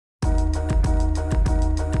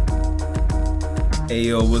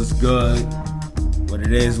Ayo, what's good? What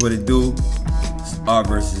it is, what it do? It's Art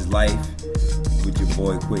versus Life with your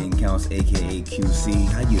boy Quentin Counts, aka QC.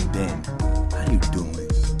 How you been? How you doing?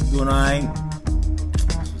 You doing alright?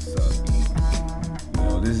 What's up, B? You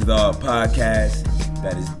know, this is the podcast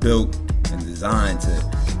that is built and designed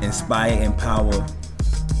to inspire, empower,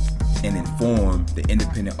 and inform the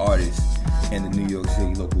independent artists in the New York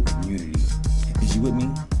City local community. Is you with me?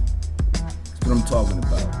 That's what I'm talking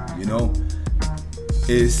about, you know?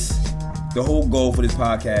 It's the whole goal for this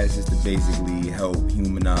podcast is to basically help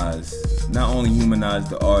humanize, not only humanize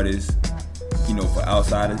the artists, you know, for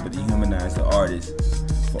outsiders, but to humanize the artists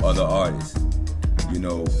for other artists. You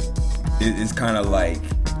know, it's kind of like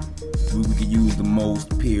we could use the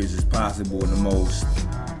most peers as possible and the most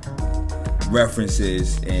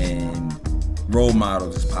references and role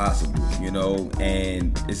models as possible, you know,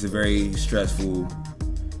 and it's a very stressful,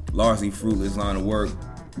 largely fruitless line of work,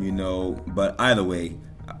 you know, but either way,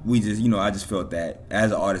 I just felt that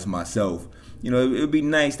as an artist myself, you know, it would be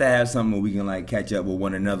nice to have something where we can like catch up with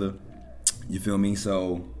one another, you feel me?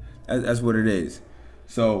 So that's what it is.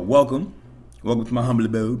 So welcome to my humble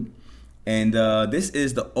abode, and this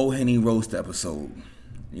is the O Henny Roast episode.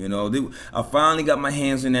 You know, I finally got my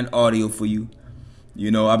hands on that audio for you. You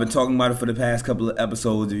know, I've been talking about it for the past couple of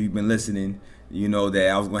episodes. If you've been listening, you know that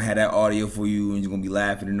I was going to have that audio for you and you're going to be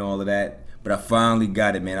laughing and all of that. But I finally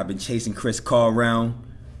got it, man. I've been chasing Chris Carr around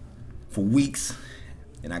for weeks,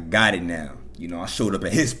 and I got it now. You know, I showed up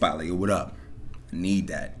at his spot like, yo, what up? I need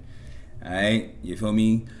that. All right? You feel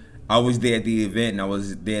me? I was there at the event, and I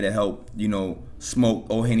was there to help, you know, smoke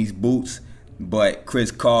O Henny's boots. But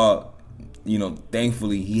Chris Carr, you know,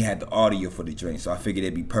 thankfully he had the audio for the drink, so I figured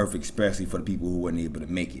it'd be perfect, especially for the people who weren't able to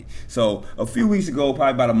make it. So a few weeks ago,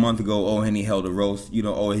 probably about a month ago, O Henny held a roast. You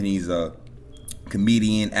know, O Henny's a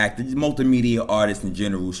comedian, actor, multimedia artist in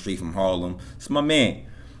general, straight from Harlem. It's my man.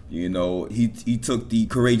 You know, he took the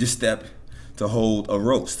courageous step to hold a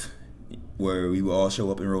roast where we would all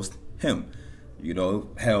show up and roast him. You know,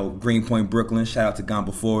 held Greenpoint, Brooklyn. Shout out to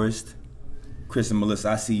Gamba Forest, Chris and Melissa.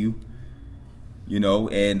 I see you. You know,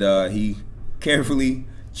 and he carefully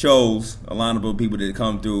chose a lineup of people to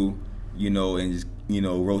come through, you know, and just, you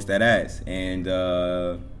know, roast that ass. And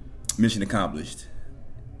mission accomplished,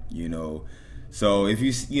 you know. So if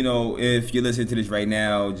you're listening to this right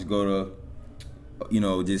now, just go to, you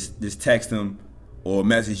know, just text him or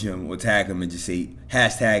message him or tag him and just say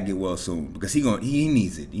hashtag get well soon, because he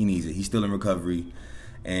needs it. He needs it. He's still in recovery.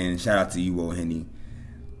 And shout out to you, O Henny.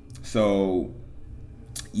 So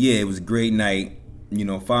yeah, it was a great night. You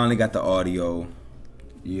know, finally got the audio.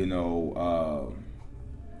 You know,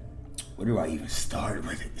 where do I even start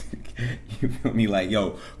with it? You feel me? Like,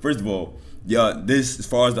 yo, first of all, this, as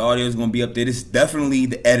far as the audio is gonna be up there, this is definitely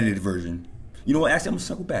the edited version. You know what? Actually, I'm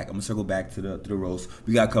gonna circle back to the roast.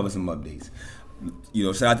 We gotta cover some updates. You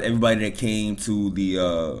know, shout out to everybody that came to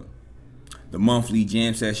the monthly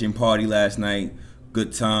jam session party last night.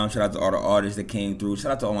 Good time. Shout out to all the artists that came through.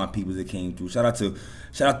 Shout out to all my people that came through. Shout out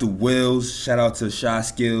to Wills. Shout out to Shy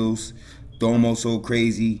Skills, Domo So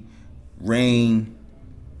Crazy, Rain,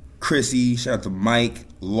 Chrissy. Shout out to Mike,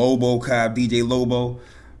 Lobo Cobb, DJ Lobo.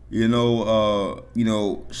 You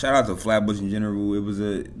know, shout out to Flatbush in general. It was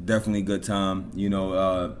a definitely good time. You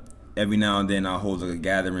know, every now and then I'll hold like a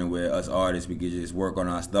gathering where us artists, we could just work on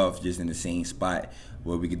our stuff just in the same spot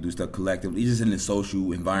where we could do stuff collectively, just in the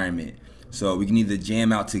social environment. So we can either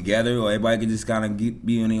jam out together or everybody can just kind of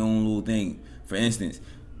be on their own little thing. For instance,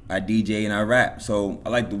 I DJ and I rap. So I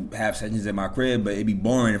like to have sessions at my crib, but it'd be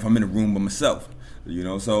boring if I'm in a room by myself. You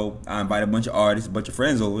know, so I invite a bunch of artists, a bunch of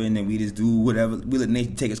friends over, and then we just do whatever. We let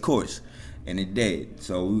nature take its course. And it did.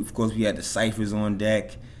 So, of course, we had the ciphers on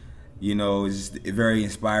deck. You know, it's just a very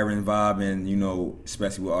inspiring vibe. And, you know,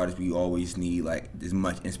 especially with artists, we always need, like, as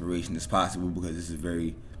much inspiration as possible because this is a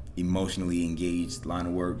very emotionally engaged line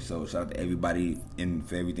of work. So, shout out to everybody and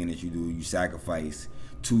for everything that you do. You sacrifice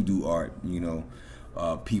to do art, you know.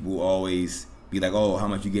 People always be like, oh, how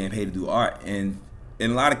much you getting paid to do art? And in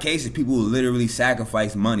a lot of cases, people will literally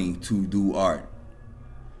sacrifice money to do art.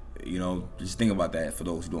 You know, just think about that for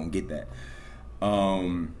those who don't get that.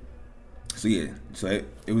 So yeah, so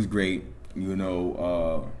it was great. You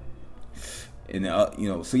know, you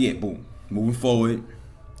know, so yeah, boom. Moving forward,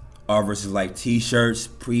 Art versus Life T-shirts.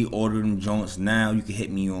 Pre-order them joints now. You can hit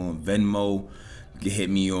me on Venmo. You can hit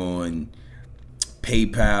me on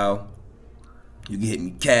PayPal. You can hit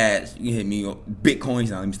me cash. You can hit me on Bitcoins.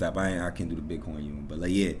 Now let me stop. I can't do the Bitcoin, but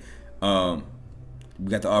like yeah, we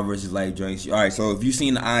got the Art versus Life joints. All right, so if you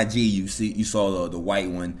seen the IG, you saw the white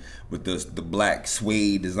one with the black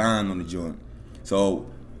suede design on the joint. So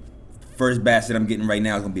first batch that I'm getting right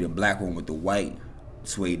now is gonna be the black one with the white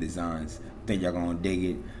suede designs. I think y'all gonna dig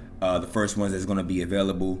it. The first ones that's gonna be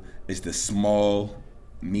available is the small,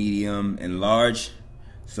 medium, and large.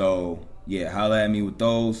 So yeah, holla at me with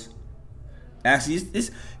those. Actually,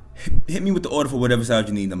 it's hit me with the order for whatever size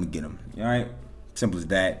you need. I'm gonna get them. All right, simple as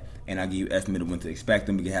that. And I'll give you an estimate of when to expect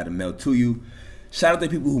them. We can have them mailed to you. Shout out to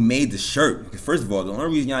the people who made the shirt. Because first of all, the only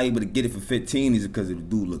reason y'all able to get it for $15 is because the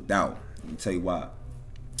dude looked out. Let me tell you why.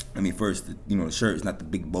 I mean, first, the shirt is not the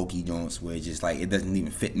big bulky joints where it's just like it doesn't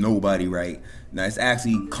even fit nobody right. Now it's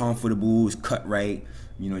actually comfortable. It's cut right.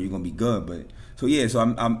 You're gonna be good. But so yeah, so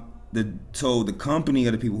the company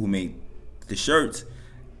of the people who make the shirts,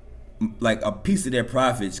 like a piece of their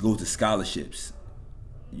profits goes to scholarships.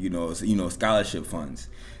 Scholarship funds,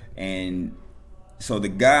 and so the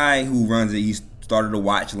guy who runs it, he started a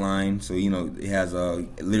watch line. So it has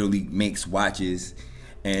literally makes watches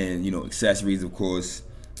and accessories, of course.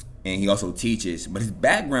 And he also teaches, but his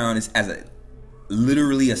background is as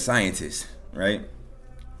literally a scientist, right?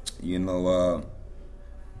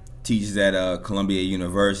 Teaches at Columbia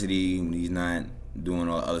University. He's not doing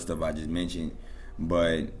all the other stuff I just mentioned,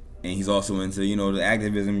 and he's also into the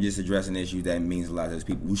activism, just addressing issues that means a lot to those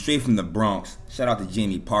people. Who's straight from the Bronx. Shout out to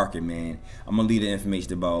Jamie Parker, man. I'm gonna leave the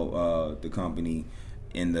information about the company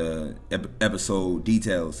in the episode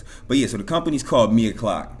details. But yeah, so the company's called Me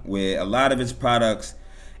O'Clock, where a lot of its products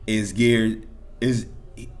the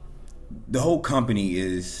whole company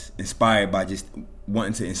is inspired by just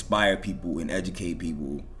wanting to inspire people and educate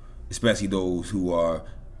people, especially those who are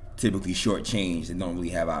typically shortchanged and don't really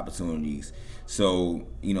have opportunities. So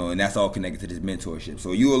and that's all connected to this mentorship.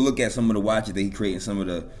 So you will look at some of the watches they create and some of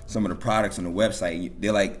the products on the website.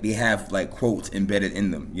 They have like quotes embedded in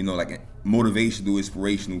them. Like motivational,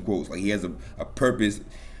 inspirational quotes. Like he has a purpose.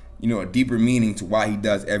 A deeper meaning to why he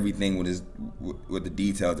does everything with the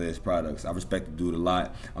details of his products. I respect the dude a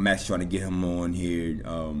lot. I'm actually trying to get him on here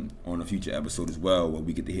on a future episode as well, where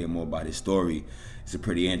we get to hear more about his story. It's a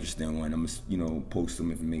pretty interesting one. I'm gonna post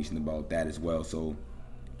some information about that as well. So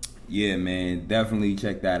yeah, man, definitely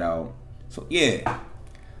check that out. So yeah,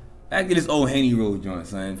 back to this old Henny Road joint,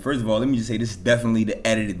 son. First of all, let me just say this is definitely the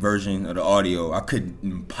edited version of the audio. I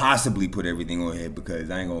couldn't possibly put everything on here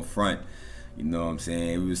because I ain't gonna front. You know what I'm saying?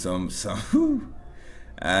 It was some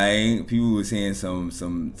people were saying some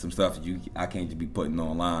stuff that I can't just be putting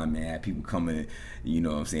online, man. I had people coming,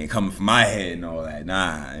 coming from my head and all that.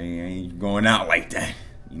 Nah, I ain't going out like that.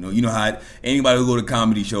 You know how anybody who go to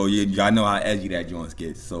comedy show, I know how edgy that joint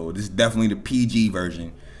gets. So this is definitely the PG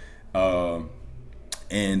version.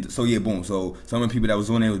 And so yeah, boom. So some of the people that was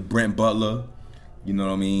on there was Brent Butler. You know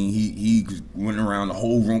what I mean? He went around the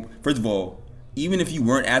whole room. First of all, even if you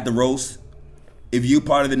weren't at the roast, if you're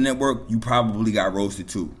part of the network, you probably got roasted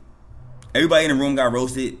too. Everybody in the room got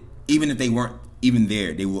roasted. Even if they weren't even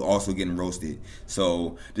there, they were also getting roasted.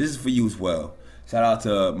 So this is for you as well. Shout out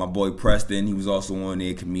to my boy Preston. He was also on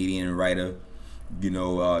there, comedian and writer.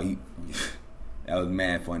 That was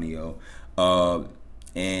mad funny, yo.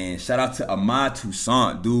 And shout out to Ahmad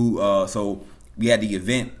Toussaint, dude. So we had the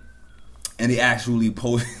event, and they actually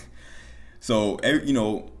posted. So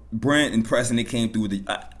Brent and Preston, they came through with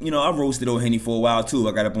I roasted old Henny for a while too.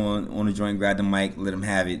 I got up on the joint, grabbed the mic, let him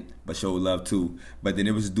have it, but showed love too. But then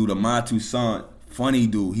there was this dude, Ahmad Toussaint, funny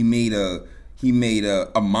dude. He made a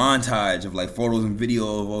montage of like photos and video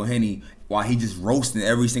of old Henny while he just roasting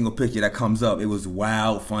every single picture that comes up. It was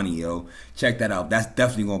wild funny, yo. Check that out. That's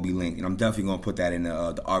definitely gonna be linked, and I'm definitely gonna put that in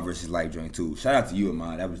the Art vs. Life joint too. Shout out to you,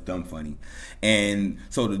 Ahmad. That was dumb funny. And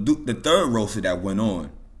so the third roaster that went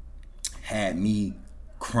on had me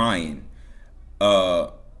crying.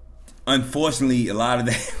 Unfortunately, a lot of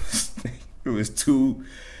that it was too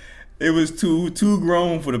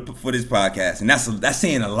grown for this podcast, and that's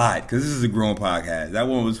saying a lot because this is a grown podcast. That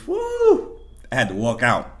one was woo. I had to walk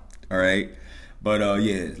out. All right, but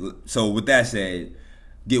yeah. So with that said,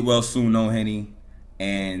 get well soon, no Henny,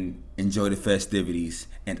 and enjoy the festivities.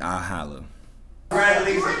 And I'll holla.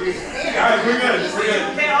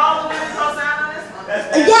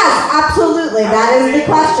 Yes, absolutely. That is the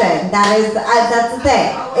question. That's the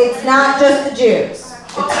thing. It's not just the Jews.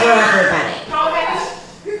 It's for everybody.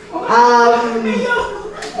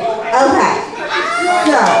 Okay.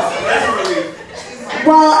 So.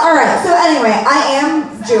 Well, all right. So anyway, I am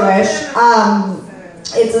Jewish.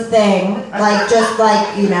 It's a thing. Just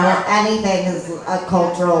like anything is a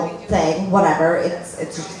cultural thing. Whatever. It's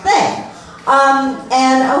just a thing.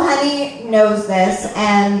 And O'Henny knows this,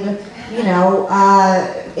 and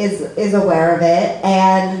is aware of it.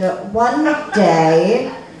 And one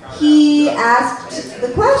day he asked the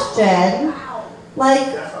question, well,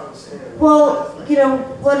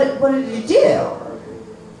 what did you do?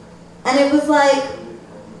 And it was like,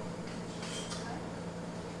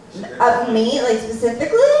 Of me, like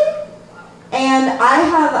specifically? And I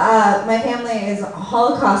have, my family is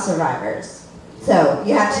Holocaust survivors. So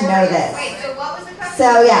you have to know this. Wait, so what was the question?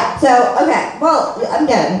 So yeah, so okay, well, I'm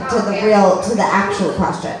getting to the actual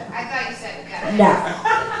question. I thought you said that. No.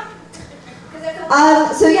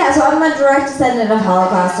 So yeah, so I'm a direct descendant of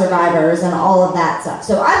Holocaust survivors and all of that stuff.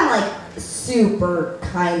 So I'm like super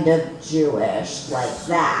kind of Jewish like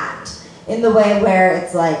that. In the way where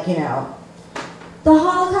it's like, you know, the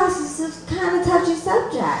Holocaust is just kind of touchy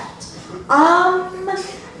subject.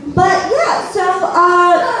 But yeah,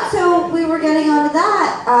 so we were getting onto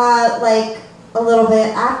that, like a little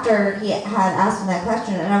bit after he had asked me that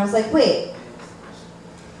question, and I was like, wait,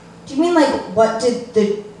 do you mean like what did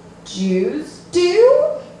the Jews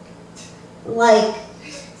do? Like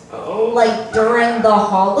during the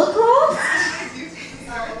Holocaust?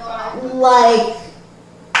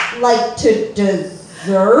 Like to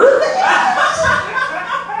deserve it?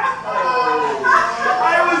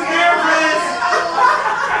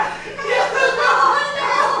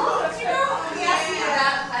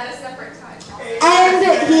 And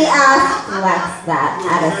he asked Lex that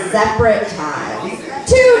at a separate time.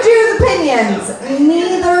 Two Jews' opinions,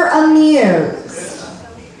 neither amused.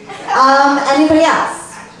 Anybody else?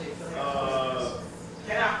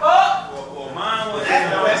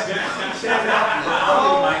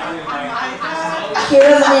 He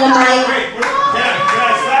doesn't need a mic.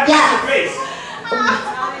 Yeah.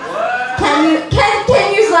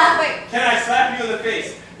 Can you slap? Can I slap you in the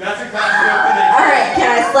face? That's a classic. All right, can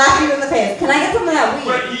I slap you in the face? Can I get some of that weed?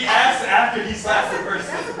 But he asks after he slaps the person.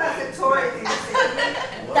 That's a classic Tory thing to say.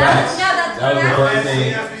 That was the first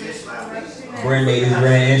thing. Brent made his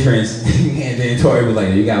grand entrance, and then Tori was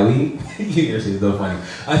like, "You got weed?" That shit's so funny.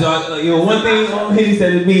 I thought, one thing he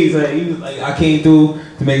said to me is like, he was like, I came through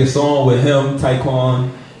to make a song with him,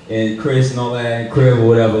 Taekwon, and Chris and all that, and Crib or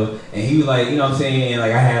whatever, and he was like, you know what I'm saying, and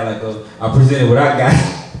like I had like I presented what I got.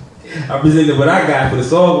 I presented what I got for the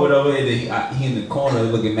song or whatever, and then he in the corner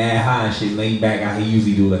looking mad high and shit, laying back how he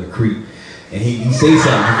usually do, like a creep. And he say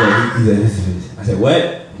something. He said, I said,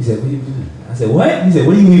 what? He said, what are you doing? I said, what? He said,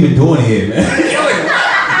 what are you even doing here, man?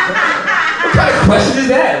 What kind of question is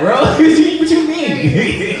that, bro? What you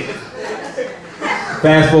mean?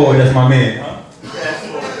 Fast forward, that's my man. Do you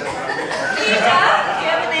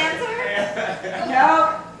have an answer? No.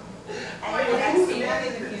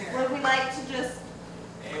 Would we like to just...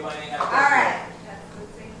 Alright.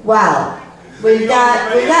 Well, we've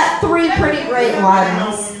got three pretty great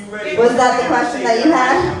ones. Was that the question that you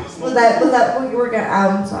had? Was that what you were gonna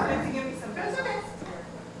I'm sorry.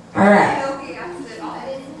 Alright. I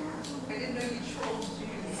didn't know you trolled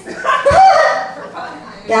Jews.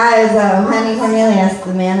 Guys, Henny Cornelius,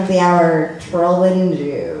 the man of the hour, trolling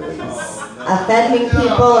Jews. Offending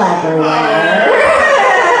people everywhere.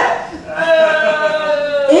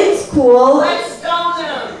 It's cool.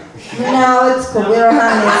 No, it's cool. We don't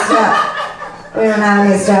have any stuff. We don't have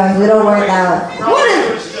any stones. We don't work out. What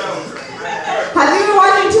is... Have you been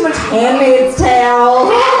watching too much Handmaid's Tale?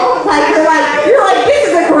 Like you're like, this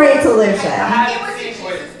is a great solution.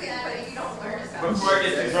 Before I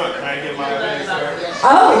get too drunk, can I get my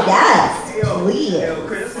Oh yes, please.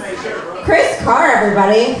 Chris Carr,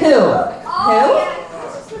 everybody. Who?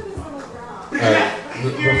 Alright,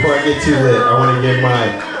 before I get too lit, I want to give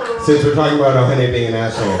mine. Since we're talking about Ohene being an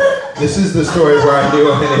asshole, this is the story where I knew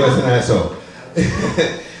Ohene was an asshole.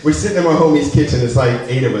 We're sitting in my homie's kitchen, it's like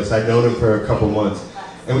 8 of us, I'd known him for a couple months,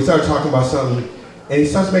 and we started talking about something, and he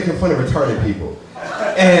starts making fun of retarded people.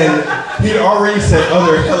 And he'd already said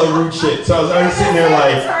other hella rude shit, so I was already sitting there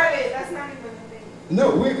like... That's not even a thing.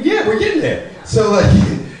 No, we're getting there. So like,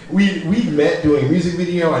 we met doing a music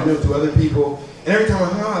video, I knew it through other people, and every time I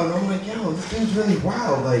hung out, I'm like, yo, this dude's really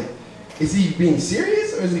wild, like, is he being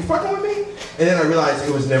serious, or is he fucking with me? And then I realized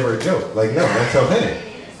it was never a joke, like, no, that's authentic.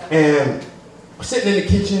 And I'm sitting in the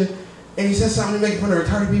kitchen, and he says something to make fun of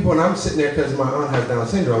retarded people, and I'm sitting there because my aunt has Down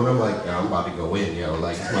syndrome, and I'm like, yo, I'm about to go in, yo,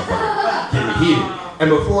 like, this motherfucker getting me heated. And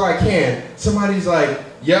before I can, somebody's like,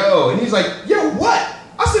 yo, and he's like, yo, what?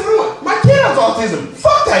 I said, what? My kid has autism.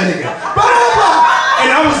 Fuck that nigga. Blah, blah, blah.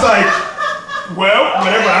 And I was like, well,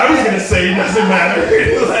 whatever I was gonna say doesn't matter.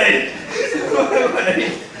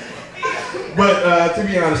 But to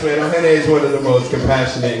be honest, man, Ohene is one of the most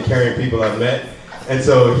compassionate and caring people I've met. And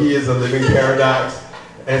so he is a living paradox.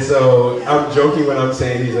 And so I'm joking when I'm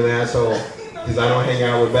saying he's an asshole, because I don't hang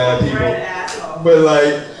out with bad people. But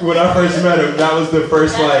like, when I first met him, that was the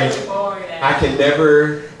first like, I can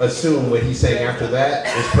never assume what he's saying after that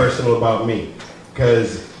is personal about me.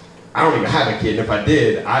 Because I don't even have a kid, and if I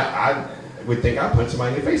did, I would think I'd punch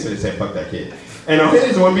somebody in the face and say, fuck that kid. And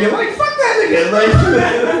O'Henny's the one being like, fuck that nigga.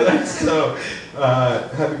 Like, so,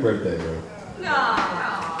 happy birthday, bro. No.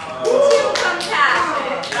 Too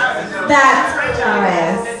compassionate. That's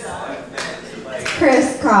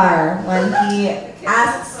Chris Carr. When he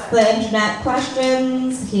asks the internet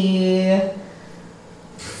questions, he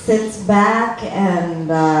sits back and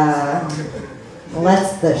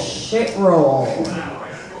lets the shit roll.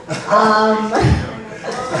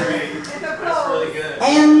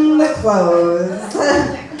 And the clothes.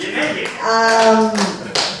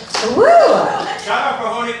 Woo! Shout out for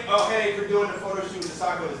O'Henny for doing the photo shoot with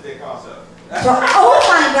Sako this dick also. Oh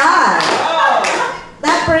my god!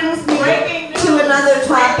 That brings me to another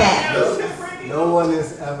topic. No one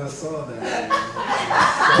has ever saw that.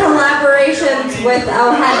 Collaborations with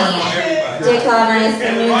O'Henny. Dick on Ice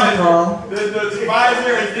the musical. The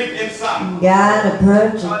visor and dick in sock. Gotta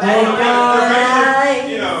put your dick on ice.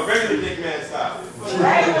 You know, regular dick man style. It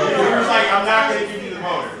was like, I'm not gonna give you the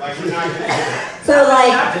boner. Like, you're not gonna. So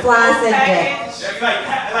like flaccid dick.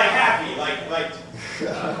 Like happy, like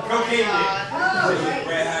cocaine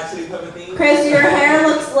dick. Chris, your hair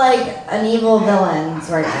looks like an evil villain's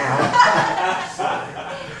right now.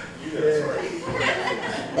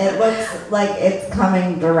 It looks like it's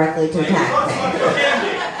coming directly to attack me.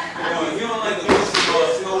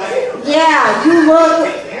 Yeah, you look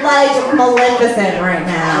like Maleficent right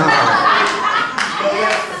now.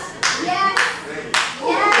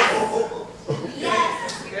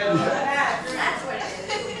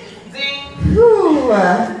 Whew,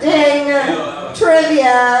 ding,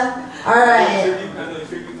 trivia. All right.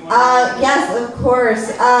 Yes, of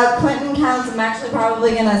course. Quentin counts. I'm actually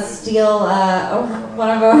probably gonna steal one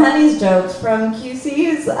of O'Henny's jokes from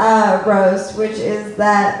QC's roast, which is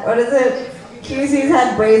that, what is it? QC's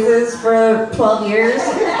had braces for 12 years.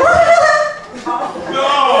 No!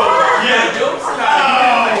 Yeah, jokes.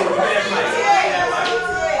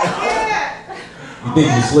 You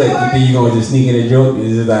think you slick? You think you gonna just sneak in a joke?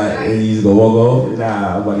 Is it like you just gonna walk off?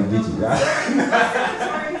 Nah, I'm about to get you. Nah.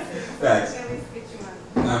 Facts.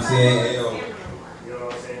 You know what I'm saying? Hey, yo. You know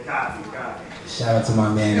what I'm saying? Copy. Shout out to my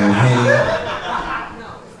man O'Henny.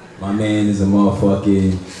 My man is a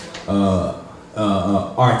motherfucking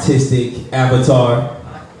artistic avatar.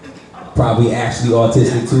 Probably actually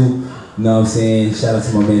autistic too. You know what I'm saying? Shout out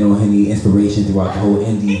to my man O'Henny, inspiration throughout the whole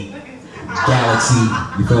indie galaxy.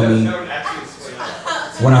 You feel me?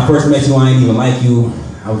 When I first met you, I didn't even like you.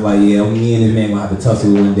 I was like, yeah, me and this man gonna have to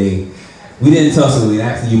tussle one day. We didn't tussle, and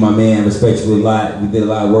actually you my man, I respect you a lot. We did a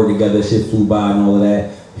lot of work together, shit flew by and all of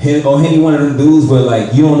that. O'Henny one of them dudes where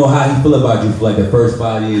like, you don't know how he feel about you for like the first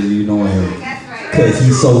 5 years of you knowing him. Cause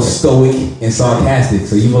he's so stoic and sarcastic.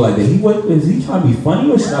 So you were like, is he trying to be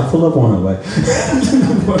funny or should I pull up on him? Like,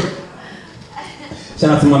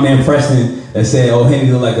 shout out to my man Preston that said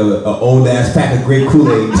O'Henny look like a old ass pack of grape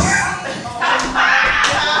Kool-Aid.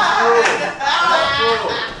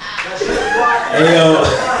 Hey yo.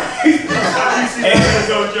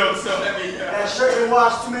 That shirt been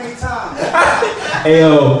washed too many times. Hey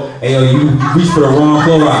yo, you reached for the wrong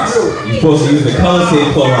Clorox. You're supposed to use the color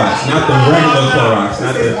safe Clorox, not the regular Clorox,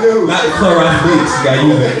 not the Clorox bleach. You gotta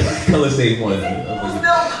use the color safe one.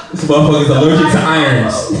 This motherfucker's allergic to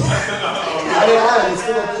irons.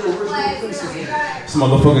 This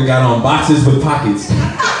motherfucker got on boxes with pockets.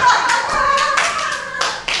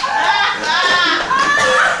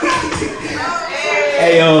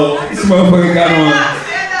 Hey yo, this motherfucker got on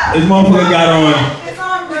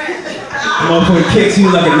motherfucker kicks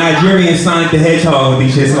you like a Nigerian Sonic the Hedgehog with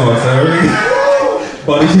these shits on, sir.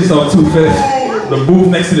 But these shits on 2/5. The booth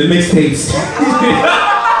next to the mixtapes.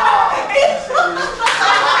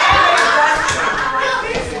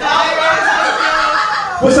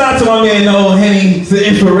 What's up to my man O'Henny? It's the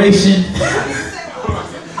inspiration.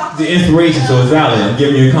 The inspiration, so it's valid. I'm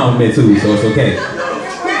giving you a compliment too, so it's okay.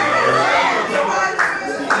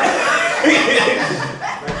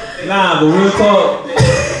 Nah, but real talk.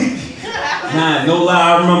 Nah, no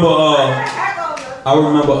lie. I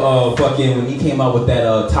remember fucking when he came out with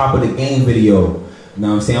that Top of the Game video. You know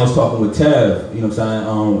what I'm saying? I was talking with Tev, you know what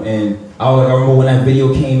I'm saying? And I remember when that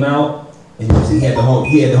video came out, and he had the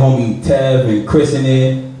homie Tev and Chris in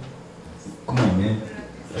there. Come on, man.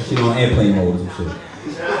 That shit on airplane mode and shit.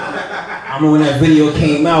 I remember when that video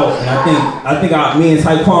came out, and I think me and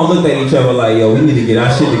Taekwon looked at each other like, yo, we need to get our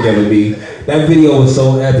shit together, B. that video was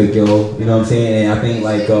so epic, yo. You know what I'm saying? And I think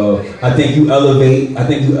I think you elevate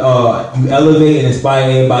and inspire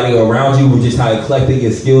everybody around you with just how eclectic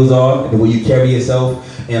your skills are and the way you carry yourself.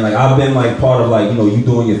 And like I've been like part of like, you know, you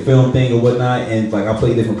doing your film thing or whatnot, and like I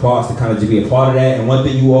play different parts to kind of just be a part of that. And one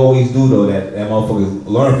thing you always do though that motherfuckers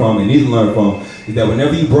learn from and need to learn from is that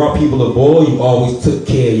whenever you brought people aboard, you always took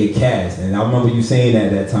care of your cast. And I remember you saying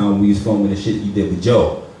that time when we was filming the shit you did with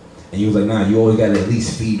Joe. And you was like, nah, you always gotta at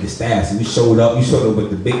least feed the staff. So you showed up with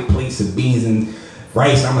the big plates of beans and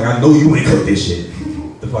rice. I'm like, I know you ain't cook this shit.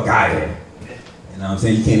 The fuck out of here. You know what I'm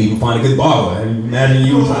saying? You can't even find a good barber. Imagine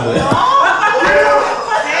you trying to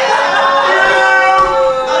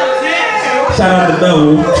shout out to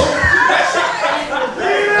Double.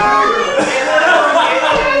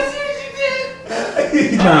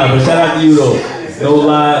 Nah, but shout out to you though. No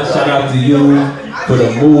lie, shout out to you for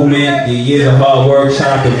the movement, the years of hard work.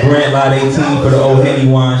 Shout out to Brent, Lot 18 for the old Henny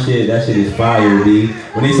wine shit. That shit is fire, D.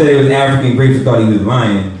 When they said it was African grapes, I thought he was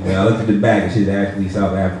lying. Well, I looked at the back and shit actually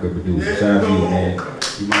South Africa produced. Shout out to you, man.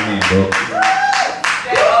 You my man, bro.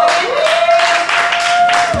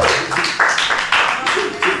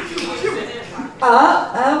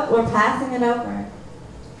 We're passing it over.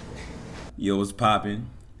 Yo, what's poppin'?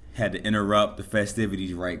 Had to interrupt the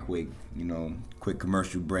festivities right quick. You know, quick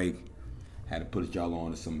commercial break. Had to put y'all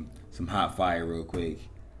on to some hot fire real quick.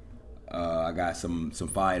 I got some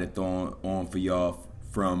fire to throw on for y'all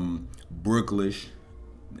from Brooklish.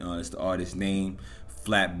 That's the artist's name.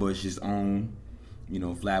 Flatbush's own. You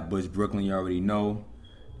know, Flatbush, Brooklyn, you already know.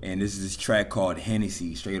 And this is this track called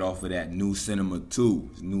Hennessy, straight off of that New Cinema 2,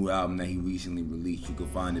 his new album that he recently released. You can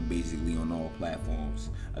find it basically on all platforms.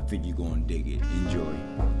 I think you're gonna dig it. Enjoy.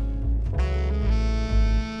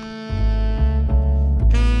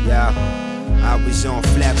 Yeah. I was on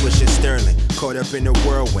Flatbush and Sterling, caught up in the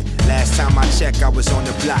whirlwind. Last time I checked, I was on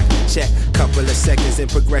the block. Check, couple of seconds in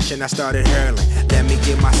progression, I started hurling. Let me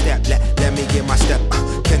get my step, let me get my step.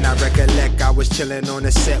 Can I recollect? I was chilling on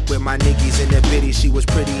the set with my niggas in the biddy. She was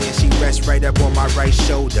pretty and she rests right up on my right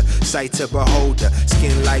shoulder. Sight to behold her,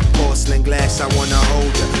 skin like porcelain glass, I wanna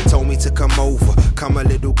hold her. Told me to come over, come a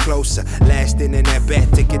little closer. Last in that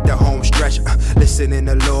bet to get the home stretch. Listening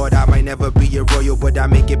to Lord, I might never be a royal, but I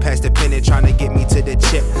make it past the pennant, trying to get me to the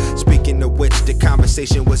chip. Speaking of which, the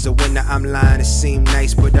conversation was a winner. I'm lying, it seemed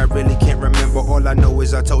nice, but I really can't remember. All I know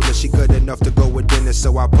is I told her she good enough to go with dinner,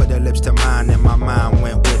 so I put her lips to mine and my mind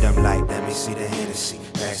went with them like, let me see the Hennessy,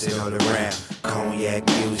 pass it all around. Cognac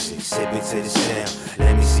music, sip it to the sound.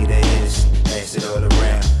 Let me see the Hennessy, pass it all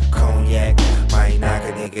around. Cognac, might knock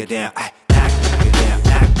a nigga down. Knock a nigga down,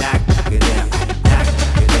 knock a nigga down. Knock a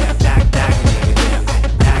nigga down, knock a nigga down.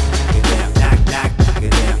 Knock a nigga down, knock a nigga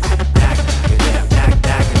down.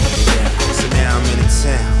 So now I'm in the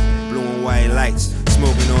town, blue and white lights,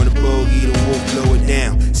 smoking on the bogey, the wolf blow it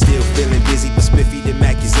down. Still feeling dizzy, but spiffy, the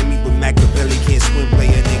Mac is in me, but Machiavelli can't swim, play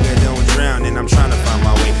a nigga don't drown. And I'm trying to find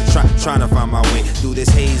my way, trying to find my way through this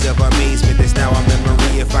haze of amazement that's now a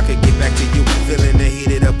memory. If I could get back to you, feeling the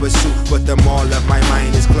heated up pursuit, but the mall of my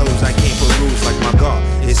mind is closed. I can't peruse like my guard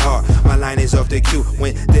is hard. My line is off the cue.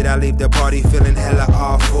 When did I leave the party? Feeling hella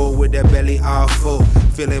awful with the belly all full,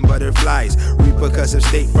 feeling butterflies. Repercussive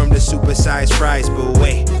state from the supersized fries. But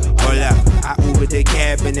wait, hold up, I Ubered the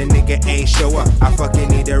cab and the nigga ain't show up. I fucking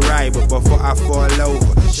need a ride, but before I fall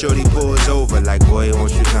over, shorty pulls over like, boy,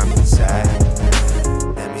 won't you come inside?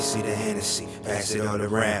 Let me see the Hennessy, pass it all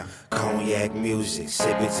around. Cognac music,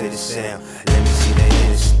 sip it to the sound. Let me see the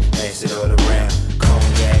Hennessy, pass it all around.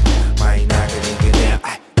 Cognac, might knock a nigga down.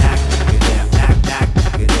 Knock a nigga down, knock a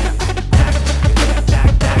nigga down. Knock a nigga down,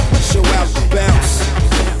 knock. Show out the bounce.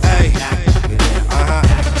 Hey,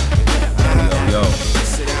 Yo,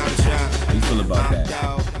 how you feel about that?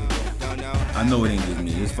 I know it ain't just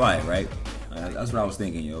me. It's fire, right? That's what I was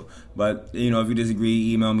thinking, yo. But, you know, if you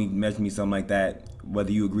disagree, email me, message me, something like that.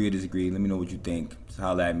 Whether you agree or disagree, let me know what you think. Just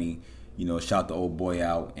holler at me. You know, shout the old boy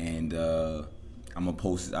out. And I'm going to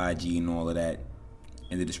post his IG and all of that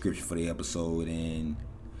in the description for the episode. And,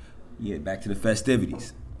 yeah, back to the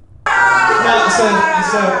festivities. No,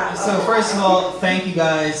 so first of all, thank you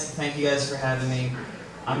guys for having me.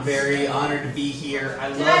 I'm very honored to be here.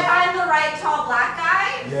 Did I find the right tall black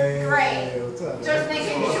guy? Yeah. Great. What's up? Just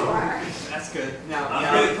making sure. That's good. So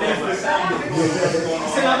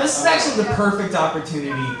now this is actually the perfect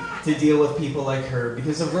opportunity to deal with people like her,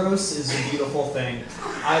 because a roast is a beautiful thing.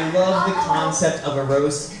 I love the concept of a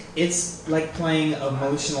roast. It's like playing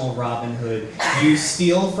emotional Robin Hood. You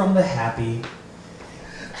steal from the happy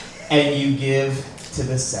and you give to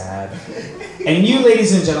the sad. And you,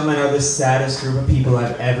 ladies and gentlemen, are the saddest group of people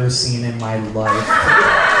I've ever seen in my life.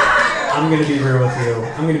 I'm gonna be real with you.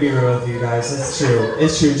 I'm gonna be real with you guys. It's true.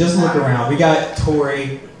 It's true. Just look around. We got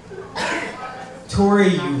Tori. Tori,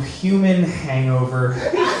 you human hangover.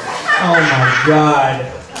 Oh my God.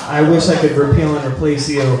 I wish I could repeal and replace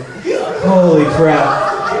you. Holy crap.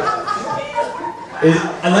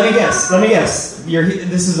 Let me guess.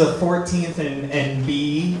 This is a 14th and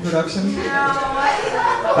B production?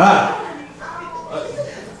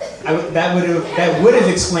 That would have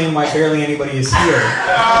explained why barely anybody is here.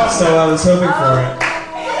 So I was hoping for it.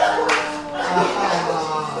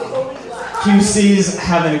 QC's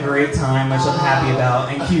having a great time, which I'm happy about.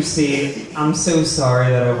 And QC, I'm so sorry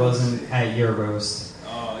that I wasn't at your roast.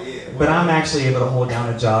 But I'm actually able to hold down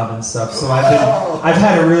a job and stuff, so I've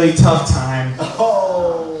had a really tough time.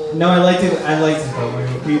 No, I liked it though.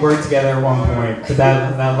 We worked together at one point, but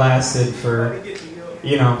that lasted for,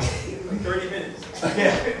 30 minutes.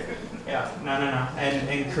 Yeah. No.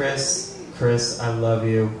 And Chris, I love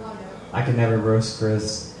you. I could never roast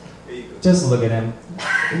Chris. Just look at him.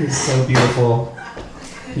 He's so beautiful.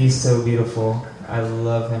 I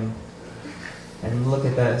love him. And look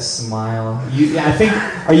at that smile.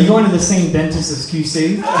 Are you going to the same dentist as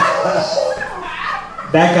QC?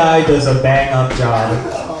 That guy does a bang up job.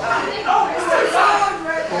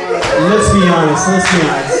 Let's be honest.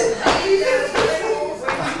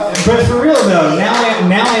 But for real though,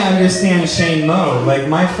 now I understand Shane Moe. Like,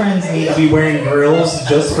 my friends need to be wearing grills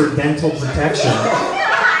just for dental protection.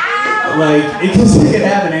 Like, it could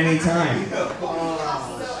happen anytime.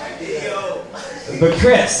 But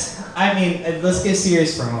Chris, I mean, let's get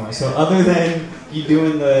serious for a moment. So other than you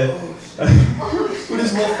doing the... who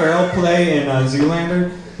does Will Ferrell play in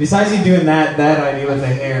Zoolander? Besides you doing that idea with the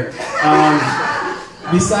hair.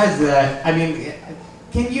 Besides that, I mean,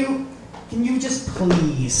 can you just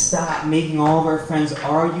please stop making all of our friends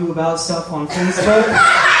argue about stuff on Facebook?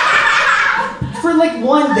 For like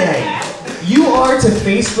one day. You are to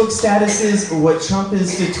Facebook statuses what Trump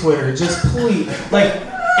is to Twitter. Just please. Like,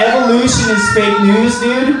 evolution is fake news,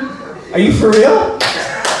 dude. Are you for real?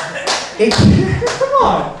 Come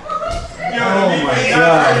on. Oh my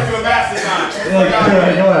God.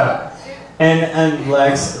 Go out. And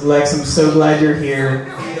Lex, I'm so glad you're here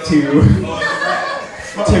to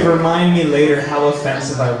remind me later how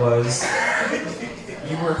offensive I was.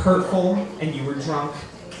 You were hurtful and you were drunk.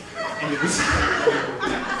 And it was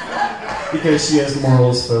because she has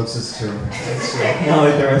morals, folks. It's true. Not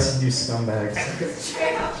like the rest of you scumbags.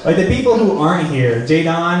 Like the people who aren't here. J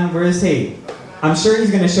Don, where is he? I'm sure he's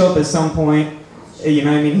going to show up at some point. You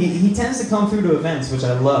know what I mean? He tends to come through to events, which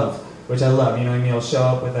I love. You know what I mean? He'll show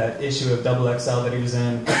up with that issue of XXL that he was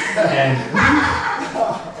in.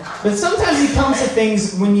 But sometimes he comes to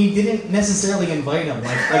things when you didn't necessarily invite him.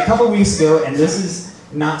 Like a couple weeks ago, and this is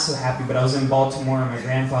not so happy, but I was in Baltimore and my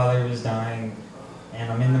grandfather was dying. And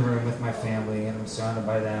I'm in the room with my family, and I'm surrounded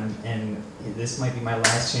by them, and this might be my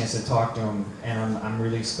last chance to talk to him, and I'm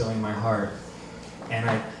really spilling my heart. And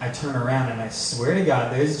I turn around, and I swear to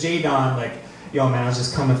God, there's J Don, like, yo man, I was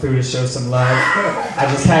just coming through to show some love. I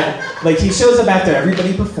just had, like, he shows up after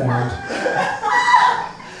everybody performed,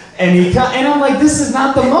 and I'm like, this is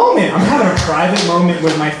not the moment. I'm having a private moment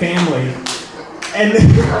with my family, and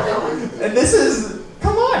this is,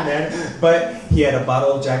 come on, man. But he had a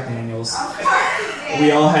bottle of Jack Daniels.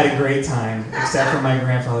 We all had a great time, except for my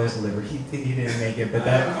grandfather's liver. He didn't make it, but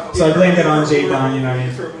so I blamed it on J Don, you know what I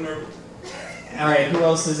mean? All right, who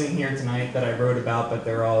else is in here tonight that I wrote about, but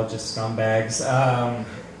they're all just scumbags?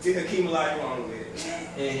 Hakeem Olajuwon with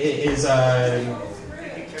is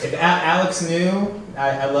if Alex knew,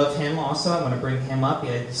 I love him also. I want to bring him up.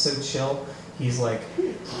 Yeah, he's so chill. He's like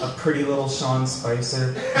a pretty little Sean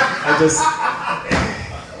Spicer.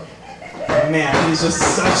 Man, he's just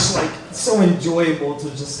so enjoyable to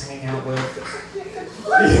just hang out with.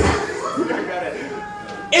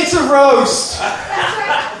 It's a roast!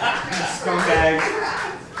 Scumbag.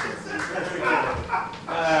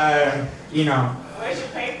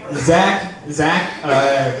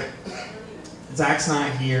 Zach's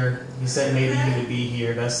not here. He said maybe he would be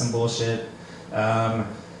here. That's some bullshit.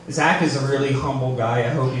 Zach is a really humble guy. I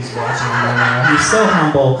hope he's watching right now. He's so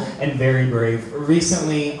humble and very brave.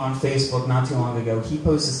 Recently on Facebook, not too long ago, he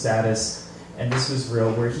posted a status, and this was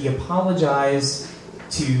real, where he apologized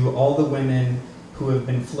to all the women who have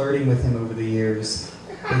been flirting with him over the years,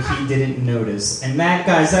 but he didn't notice. And that,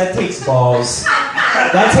 guys, that takes balls.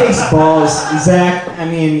 That takes balls. Zach, I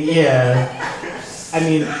mean, yeah.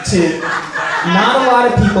 Not a lot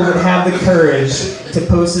of people would have the courage to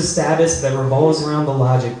post a status that revolves around the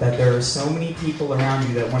logic that there are so many people around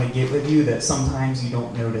you that want to get with you that sometimes you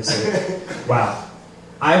don't notice it. Wow.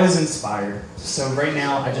 I was inspired. So right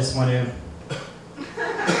now, I just want to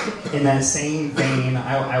in that same vein,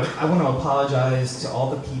 I want to apologize to all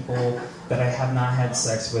the people that I have not had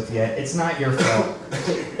sex with yet. It's not your fault.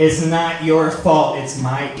 It's not your fault. It's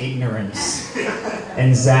my ignorance.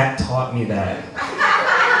 And Zach taught me that.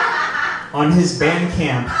 On his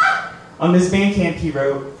Bandcamp, he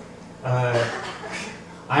wrote,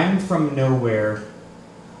 I'm from nowhere.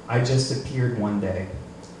 I just appeared one day.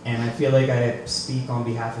 And I feel like I speak on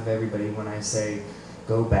behalf of everybody when I say,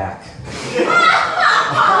 go back.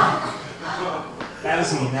 That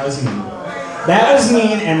was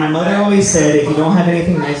mean, and my mother always said, if you don't have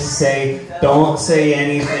anything nice to say, don't say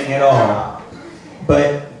anything at all.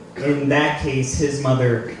 But in that case, his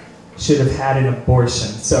mother should have had an abortion.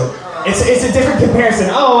 So it's a different comparison.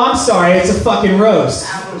 Oh, I'm sorry, it's a fucking roast.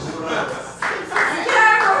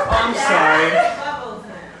 I'm sorry.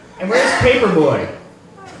 And where's Paperboy?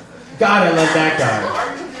 God, I love that guy.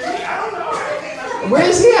 Where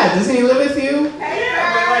is he at? Doesn't he live with you?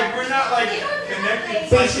 Yeah, but we're not connected.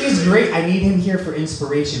 But he's great. I need him here for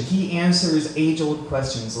inspiration. He answers age-old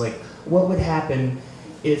questions like, what would happen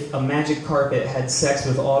if a magic carpet had sex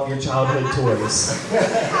with all of your childhood toys?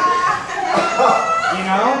 You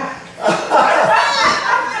know?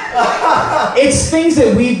 It's things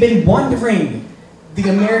that we've been wondering. The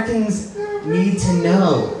Americans need to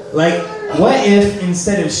know. Like, what if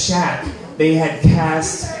instead of Shaq, they had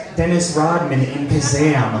cast Dennis Rodman in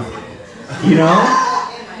Kazam? You know?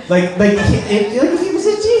 Like if he was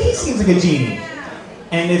a genie, he seems like a genie.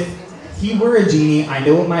 And if he were a genie, I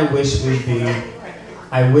know what my wish would be.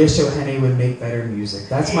 I wish Ohene would make better music.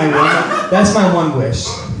 That's my one wish.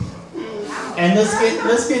 And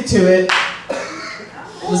let's get to it.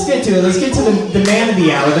 Let's get to the man of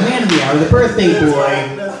the hour, the birthday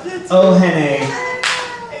boy, Ohene.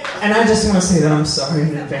 And I just want to say that I'm sorry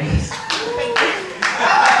in advance.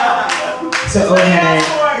 So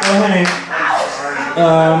Ohene,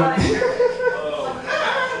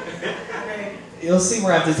 you'll see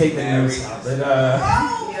where I have to take the notes out.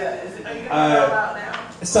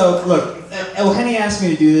 But so look, Ohene asked me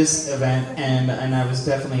to do this event, and I was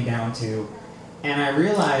definitely down to. And I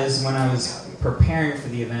realized when I was preparing for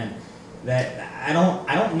the event that I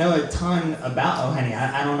don't know a ton about Ohene.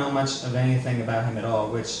 I don't know much of anything about him at all,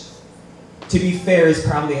 which, to be fair, is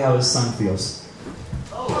probably how his son feels.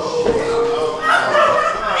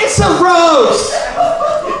 It's a roast!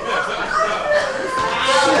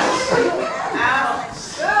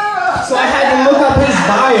 So I had to look up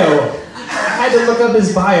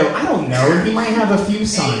his bio. I don't know. He might have a few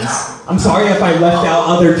sons. I'm sorry if I left out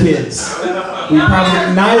other kids.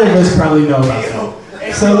 Neither of us probably know about them.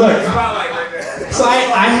 So look. So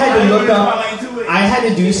I had to look up. I had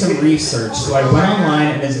to do some research. So I went online,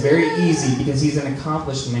 and it's very easy because he's an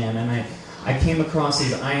accomplished man, and I came across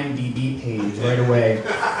his IMDb page right away,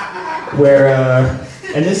 where,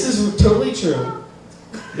 and this is totally true.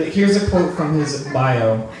 Here's a quote from his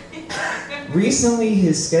bio. Recently,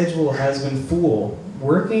 his schedule has been full,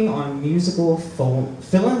 working on musical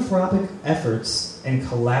philanthropic efforts and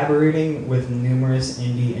collaborating with numerous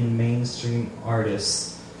indie and mainstream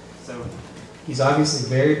artists. So he's obviously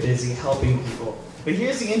very busy helping people. But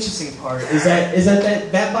here's the interesting part: is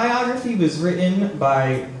that biography was written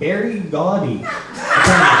by Barry Gaudy.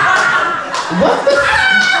 What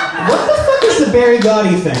the fuck is the Barry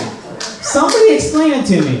Gaudy thing? Somebody explain it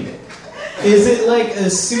to me. Is it like a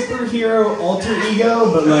superhero alter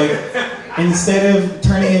ego, but like instead of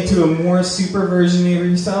turning into a more super version of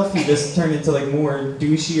yourself, you just turn into like more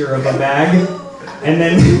douchier of a bag, and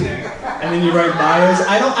then you write bios?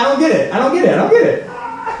 I don't get it.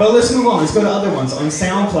 But let's move on. Let's go to other ones on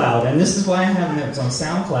SoundCloud, and this is why I have notes on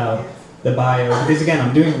SoundCloud. The bio, because again,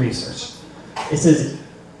 I'm doing research. It says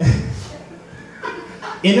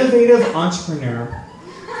innovative entrepreneur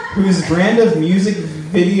whose brand of music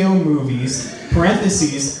video movies,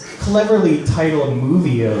 parentheses, cleverly titled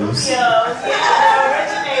Movios,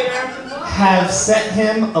 have set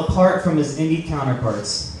him apart from his indie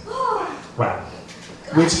counterparts. Wow.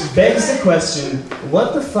 Which begs the question,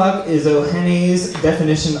 what the fuck is Ohene's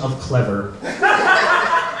definition of clever?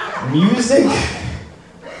 Music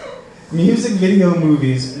video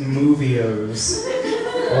movies, Movios.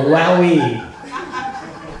 Wowee.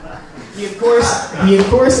 He of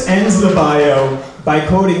course ends the bio by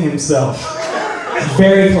quoting himself.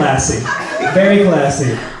 Very classy. Very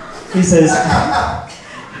classy. He says,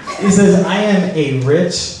 I am a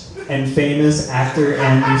rich and famous actor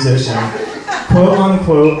and musician. Quote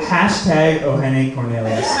unquote, hashtag Ohene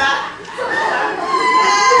Cornelius.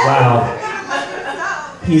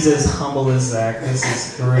 Wow. He's as humble as Zach. This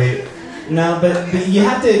is great. No, but you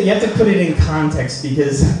have to put it in context,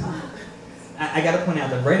 because I got to point out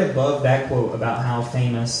that right above that quote about how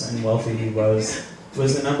famous and wealthy he was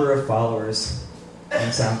the number of followers on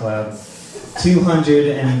SoundCloud.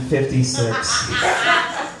 256.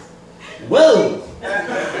 Whoa!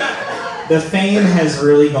 The fame has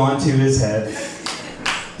really gone to his head.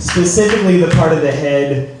 Specifically the part of the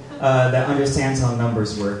head that understands how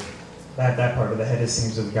numbers work. That part of the head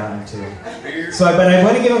seems to have gotten to. But I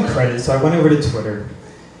want to give him credit, so I went over to Twitter.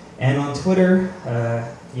 And on Twitter,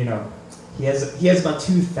 he has about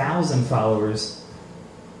 2,000 followers,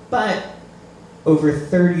 but over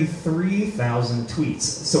 33,000 tweets.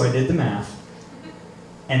 So I did the math.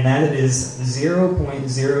 And that is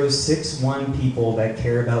 0.061 people that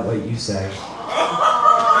care about what you say.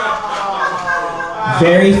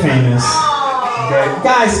 Very famous.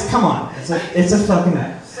 Guys, come on. It's a fucking...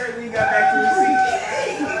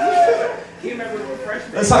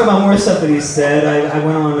 Let's talk about more stuff that he said. I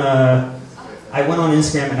went on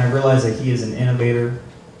Instagram and I realized that he is an innovator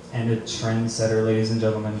and a trendsetter, ladies and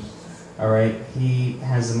gentlemen. All right, he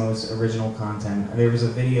has the most original content. There was a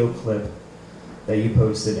video clip that you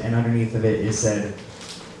posted, and underneath of it said,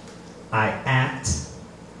 "I act,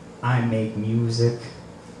 I make music,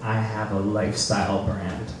 I have a lifestyle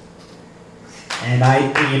brand." And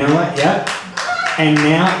you know what? Yep. And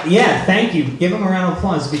now, yeah, thank you. Give him a round of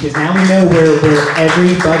applause because now we know where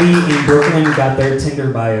everybody in Brooklyn got their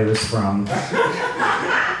Tinder bios from.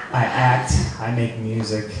 I act, I make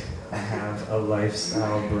music, I have a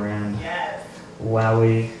lifestyle brand.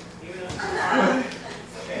 Wowie.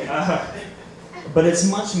 But it's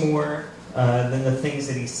much more than the things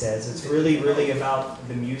that he says. It's really, really about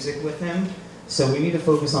the music with him. So we need to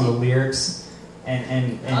focus on the lyrics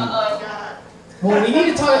and well, we need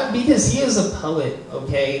to talk, because he is a poet,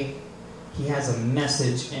 okay? He has a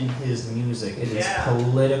message in his music. It is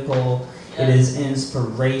political. It is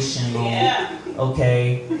inspirational,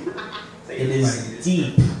 okay? It is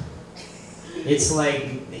deep. It's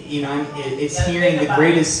like, it's hearing the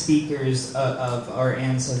greatest speakers of our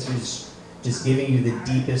ancestors just giving you the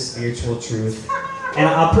deepest spiritual truth. And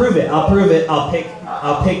I'll prove it. I'll pick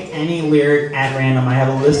any lyric at random. I have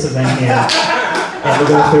a list of them here. And we'll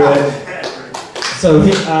go through it. So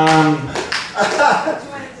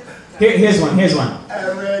here's one.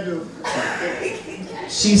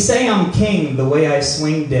 She say I'm king the way I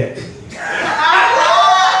swing dick.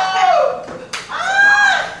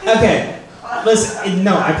 Okay, listen.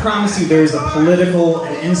 No, I promise you, there's a political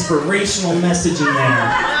and inspirational message in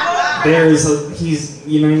there. He's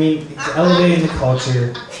you know what I mean? He's elevating the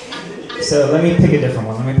culture. So let me pick a different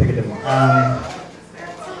one.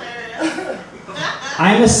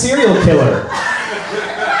 I'm a serial killer.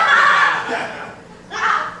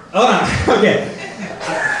 Hold on. Okay.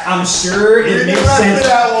 I'm sure it makes sense.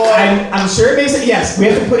 I'm sure it makes sense. Yes, we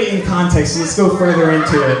have to put it in context. So let's go further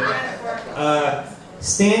into it.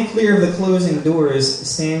 Stand clear of the closing doors.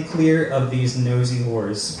 Stand clear of these nosy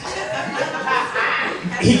whores.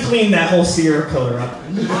 He cleaned that whole serial killer up.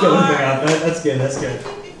 That's good.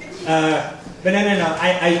 But no.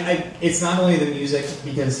 It's not only the music,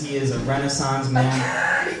 because he is a Renaissance man.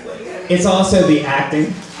 It's also the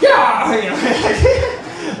acting. Yeah.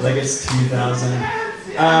 Like it's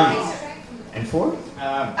 2004?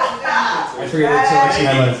 I forget what selection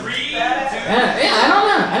that was.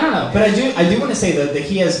 I don't know. But I do want to say that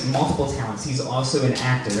he has multiple talents. He's also an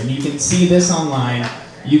actor, and you can see this online.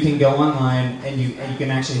 You can go online and you can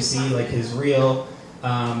actually see like his reel,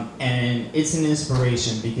 and it's an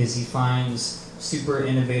inspiration because he finds super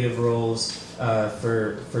innovative roles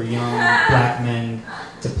for young black men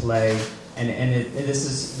to play. And this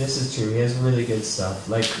is true. He has really good stuff.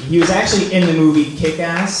 Like he was actually in the movie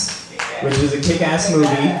Kick-Ass, which was a kick-ass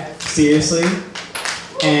movie. Seriously,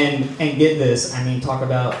 and get this. I mean, talk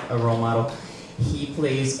about a role model. He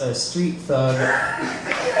plays a street thug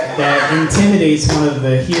that intimidates one of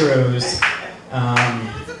the heroes.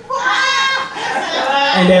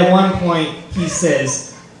 And at one point, he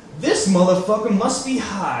says, "This motherfucker must be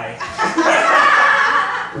high."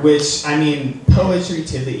 Which, I mean, poetry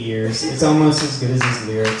to the ears. It's almost as good as his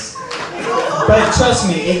lyrics. But trust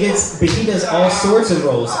me, but he does all sorts of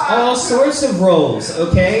roles. All sorts of roles,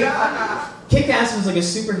 okay? Kick-Ass was like a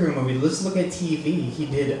superhero movie. Let's look at TV. He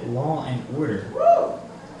did Law and Order.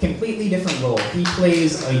 Completely different role. He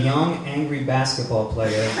plays a young, angry basketball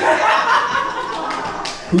player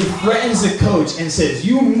who threatens the coach and says,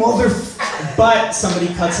 "You but somebody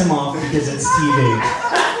cuts him off because it's TV.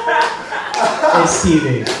 It's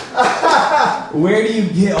TV. Where do you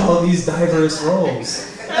get all these diverse roles?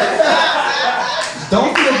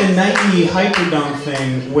 Don't forget the Nike Hyperdunk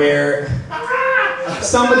thing where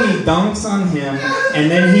somebody dunks on him and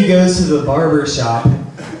then he goes to the barber shop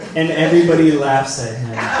and everybody laughs at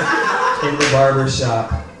him in the barber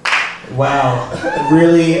shop. Wow,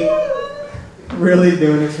 really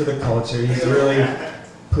doing it for the culture. He's really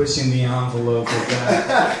pushing the envelope with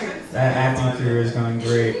that. That acting career is going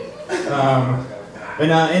great. But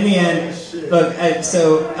no, in the end, look,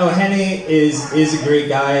 so Ohene is a great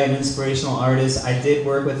guy, an inspirational artist. I did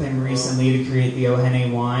work with him recently to create the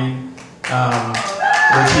Ohene wine,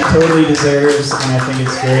 which he totally deserves, and I think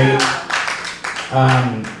it's great.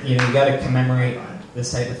 You got to commemorate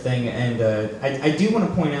this type of thing. And I do want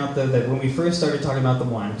to point out, though, that when we first started talking about the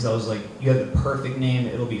wine, because I was like, you have the perfect name,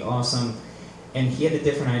 it'll be awesome. And he had a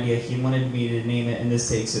different idea. He wanted me to name it, and this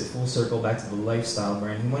takes it full circle back to the lifestyle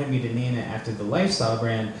brand. He wanted me to name it after the lifestyle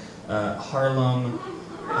brand, Harlem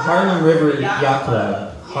River Yacht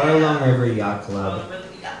Club. Harlem River Yacht Club.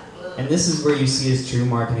 And this is where you see his true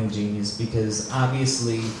marketing genius, because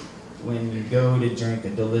obviously when you go to drink a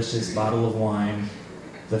delicious bottle of wine,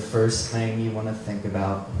 the first thing you want to think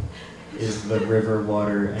about is the river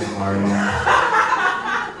water in Harlem.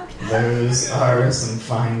 Those are some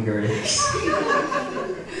fine grapes.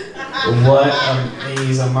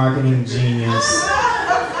 He's a marketing genius.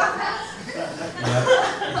 Yep,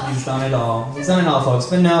 he's done it all. He's done it all, folks.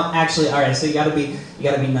 But no, actually, all right. So you gotta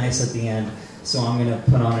be nice at the end. So I'm gonna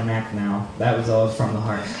put on an act now. That was all from the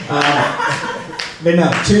heart. But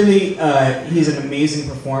no, truly, he's an amazing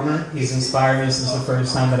performer. He's inspired me since the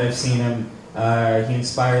first time that I've seen him. He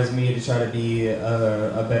inspires me to try to be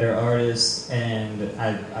a better artist, and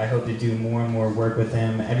I hope to do more and more work with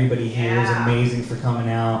him. Everybody here is amazing for coming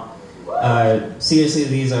out. Seriously,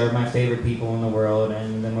 these are my favorite people in the world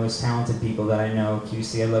and the most talented people that I know.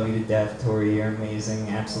 QC, I love you to death. Tori, you're amazing.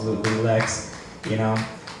 Absolutely. Lex,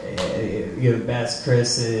 you're the best.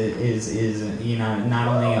 Chris is not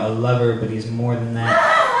only a lover, but he's more than that.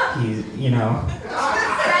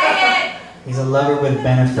 He's a lover with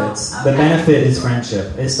benefits. The benefit is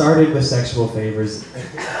friendship. It started with sexual favors. It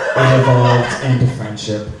evolved into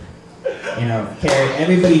friendship. Carrie,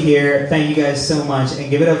 everybody here, thank you guys so much, and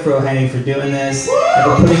give it up for Ohene for doing this, and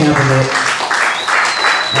for putting up with it,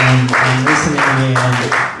 and listening to me,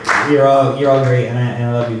 and you're all great, and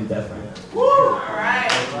I love you to death, man.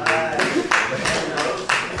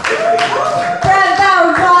 Brent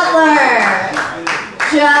Butler!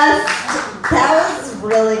 That was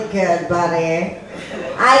really good, buddy.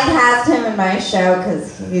 I cast him in my show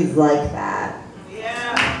because he's like that.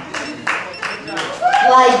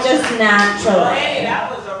 Like, just naturally.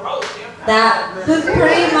 That was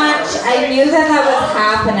pretty much, I knew that was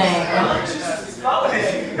happening.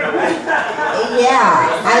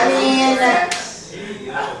 Yeah,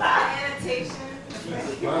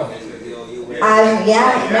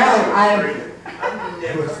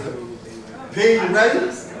 Pete, you ready?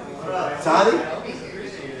 Tony?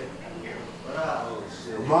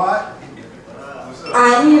 Ahmad? I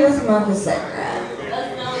need to smoke a cigarette.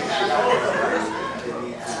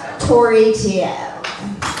 Tori TM.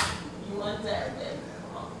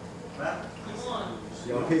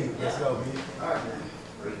 Yo, Pete, let's go, Pete.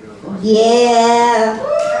 Yeah.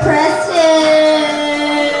 Preston.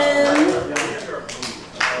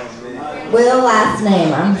 Will last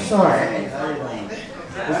name, I'm sure.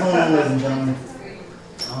 What's going on, ladies and gentlemen?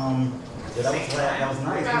 That was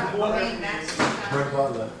nice. Brent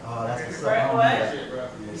Butler. Oh, that's what's up.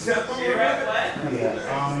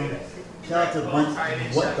 Shout out to Brent.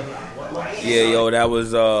 What? Yeah, yo, that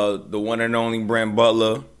was the one and only Brent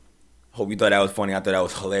Butler. Hope you thought that was funny. I thought that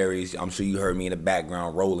was hilarious. I'm sure you heard me in the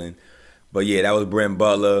background rolling. But yeah, that was Brent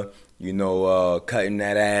Butler, cutting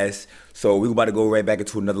that ass. So we're about to go right back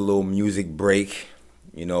into another little music break.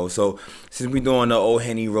 So since we're doing the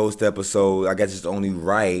Ohene roast episode, I guess it's only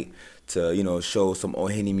right to, show some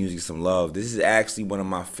Ohene music some love. This is actually one of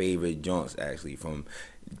my favorite joints, actually, from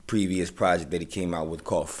previous project that he came out with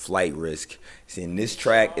called Flight Risk. And this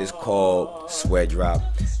track is called Sweat Drop,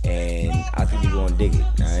 and I think you're gonna dig it,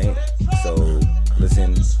 alright? So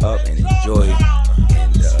listen up and enjoy.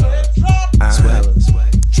 And sweat,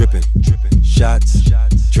 dripping, shots,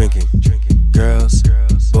 drinking, girls,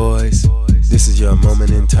 boys, this is your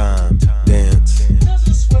moment in time. Dance,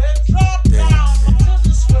 dance, dance,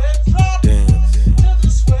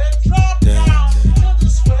 dance.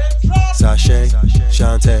 Sashay,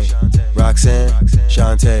 Shantae, Roxanne,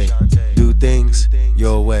 Shantae, do things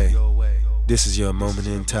your way. This is your moment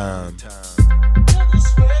in time.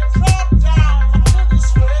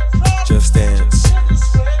 Just dance.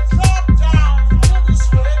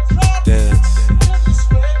 Dance.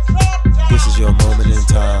 This is your moment in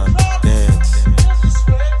time. Dance.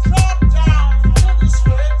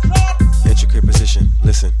 Intricate position.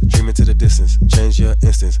 Listen. Dream into the distance. Change your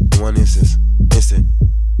instance. One instance. Instant.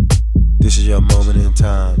 This is your moment in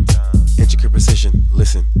time. Intricate precision,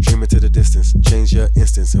 listen, dream it to the distance. Change your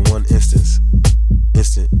instance in one instance.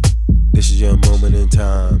 Instant. This is your moment in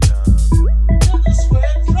time.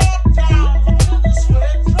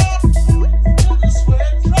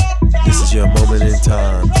 This is your moment in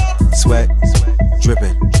time. Sweat,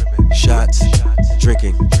 dripping, shots,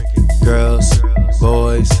 drinking. Girls,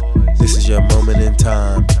 boys, this is your moment in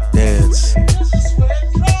time. Dance.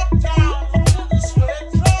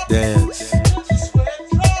 Dance.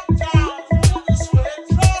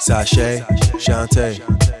 Sashay, Shantae,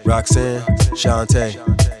 Roxanne, Shantae.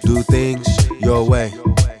 Do things your way.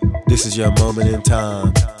 This is your moment in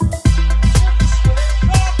time.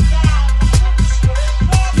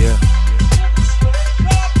 Yeah.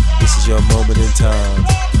 This is your moment in time.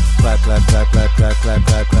 Clap, clap, clap, clap, clap, clap,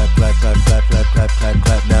 clap, clap, clap, clap, clap, clap, clap, clap,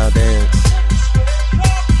 clap. Now dance.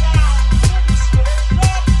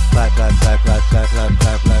 Clap, clap, clap, clap, clap,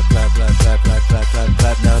 clap, clap, clap, clap, clap, clap, clap, clap, clap,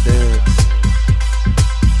 clap. Now dance.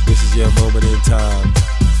 This is your moment in time.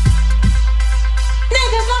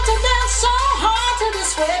 Niggas want to dance so hard till the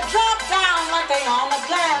sweat drop down like they on a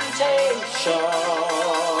plantation.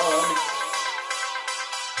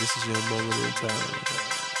 This is your moment in time.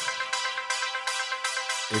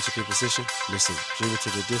 Intricate position, listen, dream it to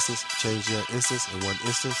the distance, change your instance in one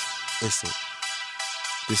instance, instant.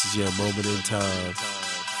 This is your moment in time.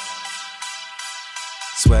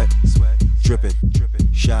 Sweat, dripping,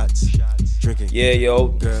 shots, drinking. Yeah, yo.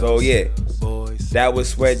 Girls, so yeah, boys. that was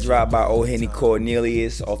Sweat Drop by O. Henny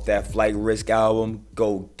Cornelius off that Flight Risk album.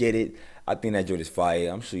 Go get it. I think that joint is fire.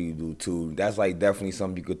 I'm sure you do too. That's like definitely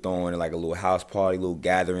something you could throw in like a little house party, little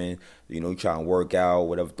gathering. You know, you trying to work out,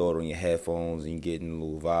 whatever, throw it on your headphones and you getting a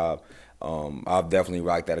little vibe. I've definitely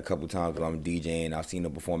rocked that a couple times when I'm DJing. I've seen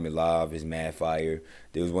him perform it live. It's mad fire.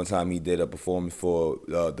 There was one time he did a performance for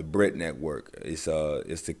the Brit Network. It's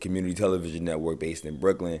the community television network based in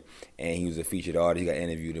Brooklyn, and he was a featured artist. He got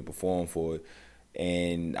interviewed and performed for it.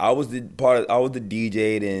 And I was the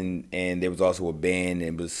DJ, and there was also a band,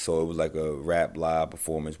 and it was like a rap live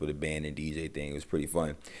performance with a band and DJ thing. It was pretty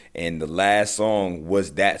fun. And the last song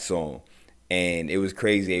was that song. And it was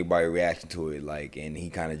crazy, everybody reaction to it, like, and he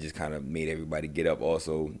kind of made everybody get up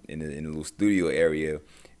also in the little studio area.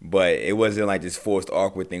 But it wasn't like this forced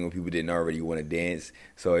awkward thing where people didn't already want to dance.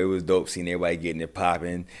 So it was dope seeing everybody getting it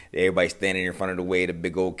popping. Everybody standing in front of the way, the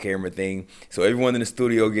big old camera thing. So everyone in the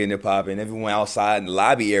studio getting it popping. Everyone outside in the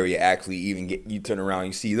lobby area actually you turn around,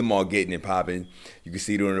 you see them all getting it popping. You can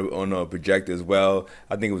see it on a projector as well.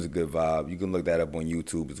 I think it was a good vibe. You can look that up on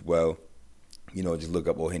YouTube as well. You know, just look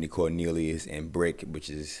up O. Henny Cornelius and BRIC, which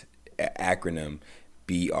is acronym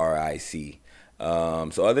BRIC.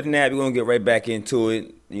 So other than that, we're going to get right back into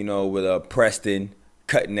it, you know, with Preston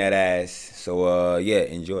cutting that ass. So, yeah,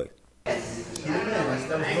 enjoy. That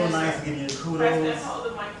was real nice to give you the kudos.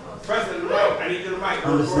 Preston, no, I need you to mic.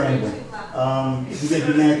 Understandable. You give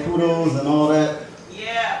you man kudos and all that.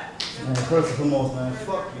 Yeah. Man, first and foremost, man,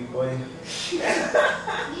 fuck you, boy.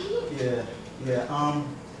 Yeah.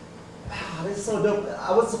 This is so dope.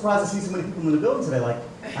 I was surprised to see so many people in the building today. Like,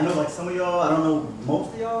 I know like some of y'all, I don't know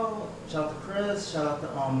most of y'all. Shout out to Chris, shout out to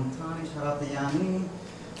Tani, shout out to Yamin.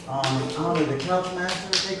 I don't know, the Couch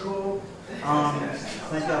Masters, they cool. Thank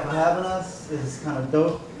y'all for having us. This is kind of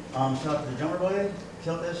dope. Shout out to the Drummer Boy,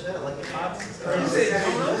 killed that shit, like your pops. It's crazy. Yeah,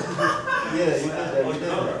 you did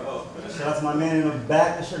that. Shout out to my man in the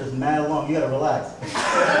back. This shirt is mad long. You gotta relax.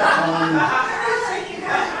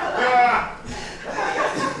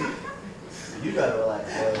 You gotta relax,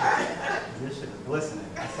 boy. This shit is glistening.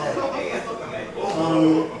 I saw it.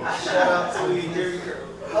 Shout out to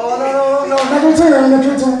Oh no, not your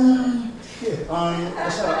turn.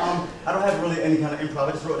 Shout out. I don't have really any kind of improv.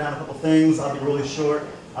 I just wrote down a couple things. I'll be really short.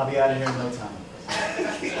 I'll be out of here in no time.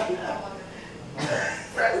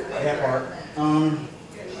 That part.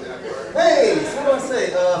 Hey, so what do I say?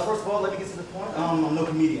 First of all, let me get to the point. I'm no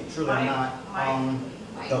comedian. Truly, I'm not.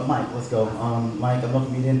 Mike, let's go. Mike, I'm no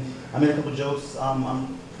comedian. I made a couple jokes.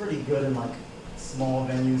 I'm pretty good in like small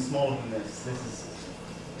venues, smaller than this. This is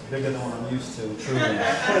bigger than what I'm used to, truly.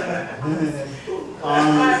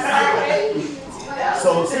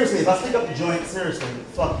 So seriously, if I stick up the joint, seriously,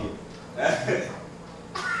 fuck you.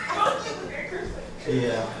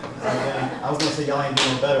 Yeah. I was gonna say y'all ain't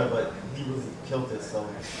doing better, but he really killed this, so.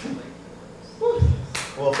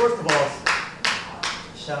 Well, first of all,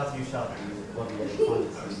 shout out to you. Love you.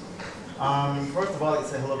 First of all, I'd like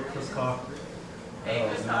to say hello to Chris Carr. Hey,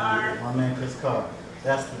 Chris Carr. My man, Chris Carr.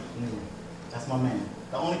 That's my man.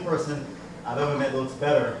 The only person I've ever met looks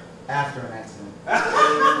better after an accident.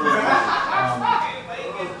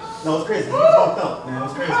 No, it was crazy. He fucked up, man. It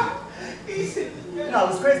was crazy. No, it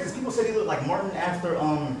was crazy because people said he looked like Martin after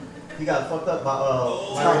he got fucked up by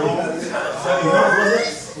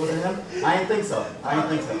was it him? I didn't think so.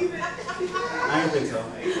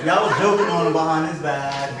 Y'all was joking on him behind his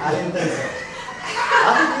back. I didn't think so. I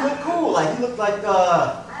think he looked cool. Like he looked like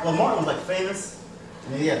well, Martin was like famous,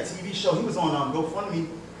 and then he had a TV show. He was on GoFundMe.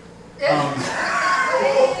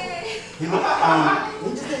 He looked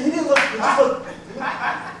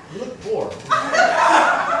he looked poor.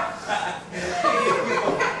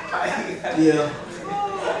 Yeah.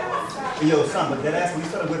 Yo, son, but that ass when he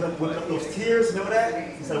started whipping up those tears, remember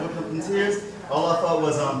that? He started whipping up them tears. All I thought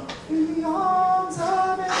was in the arms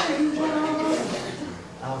of an angel.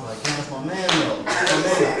 I was like, damn, that's my man, though. That's my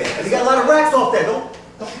man. He got a lot of racks off there. Don't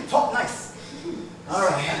talk nice. All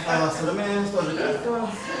right. So the man started. Okay,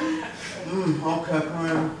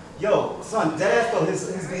 Kareem. Yo, son, that ass though, his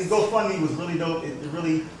GoFundMe was really dope. It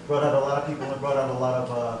really brought out a lot of people. It brought out a lot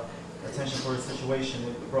of attention for his situation.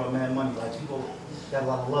 It brought mad money. Like people got a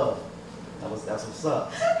lot of love. That's what's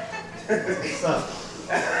up. That's what's up.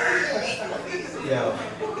 Yeah.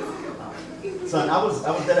 Son, I was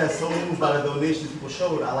dead ass so moved by the donations people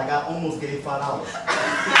showed. I almost gave $5.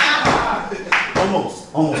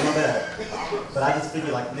 Almost, my bad. But I just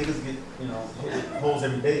figured like niggas get, hit holes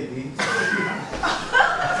every day, B.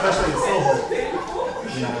 Especially in Soho.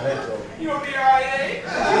 That though. You want to be RIA?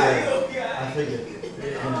 Yeah, I figured.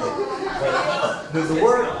 But the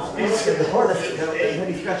part that had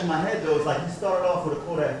me scratching my head though is like he started off with a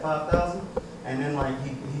quota at 5,000, and then like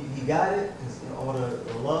he got it, all the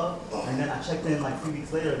love, and then I checked in like 3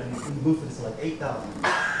 weeks later, and he boosted it to like 8,000,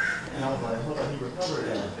 and I was like, hold on, he recovered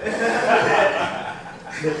now.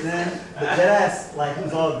 But that ass, like he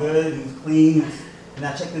was all good, he was clean, and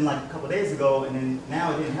I checked in like a couple days ago, and then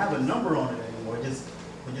now it didn't have a number on it anymore. It just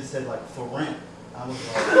said like for rent. I was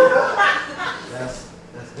like, that's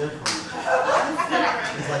different.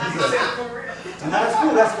 It's like and that's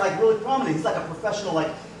cool. That's like really prominent. He's like a professional,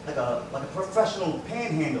 like a professional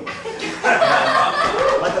panhandler,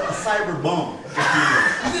 like a cyber bum.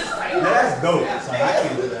 That's dope. So I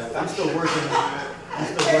can't do that. I'm still working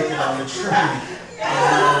on the training.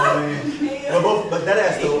 But that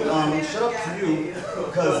ass though, shut up to you,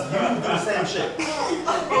 because you do the same shit. You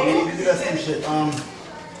do that same shit.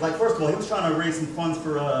 Like first of all, he was trying to raise some funds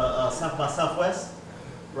for South by Southwest,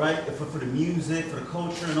 right? For the music, for the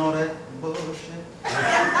culture, and all that bullshit.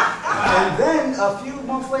 And then a few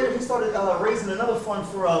months later, he started raising another fund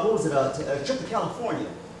for what was it? A trip to California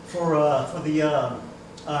for the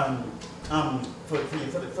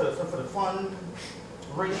fund.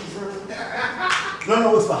 Razor.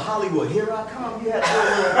 No, it's for Hollywood. Here I come. You had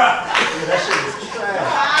that shit was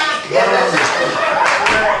trash.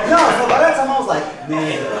 So by that time I was like,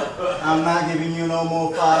 nigga, I'm not giving you no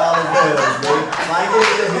more $5 bills, bro. If I give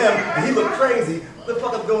it to him, and he looked crazy, what the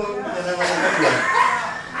fuck I'm going?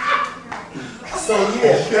 So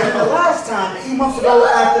yeah, and the last time, a few months ago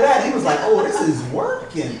after that, he was like, oh, this is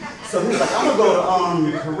working. So he was like, I'm gonna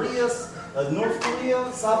go to Korea. North Korea,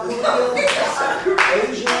 South Korea,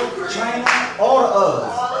 Asia, China, all the others.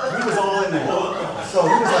 He was all in there. So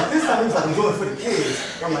he was like, this time he was like, I'm doing it for the kids.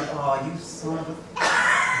 I'm like, oh, you son of a...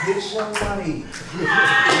 Get your money.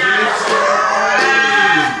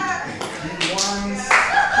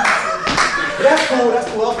 But that's cool,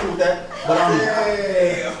 I'll cool with that.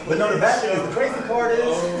 But no, the bad thing is, the crazy part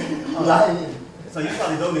is, so you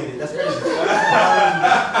probably donated, that's crazy. You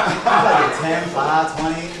like 10, 5,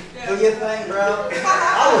 20. Do your thing, bro.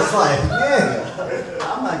 I was like, yeah,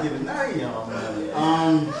 I'm not giving none of y'all money.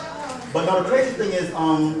 But no, the crazy thing is,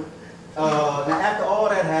 now after all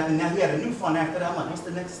that happened, now he had a new fund after that. I'm like, what's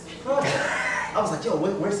the next project? I was like, yo,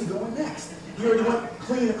 where's he going next? He already went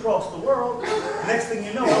clean across the world. Next thing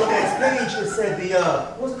you know, I look at his page, it said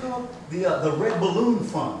what's it called? The Red Balloon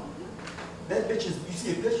Fund. That bitch is, you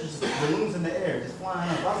see a picture, just balloons in the air, just flying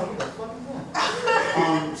up. I was like, what the fuck is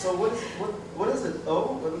that? So what is it?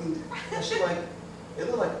 Oh, I mean, that shit like, it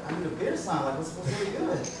looked like, I mean, a beer sign, like, what's really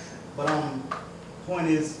good? But point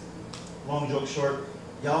is, long joke short,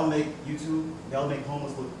 y'all make YouTube, y'all make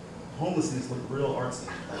homelessness look real artsy.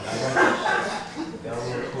 Like, I like that shit. Y'all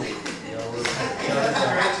look cool. Shout out.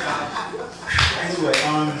 Anyway,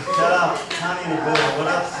 shout out Tani in the building. What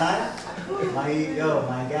up, son?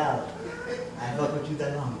 My gal. I fuck with you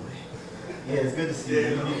that long way. Yeah, it's good to see you.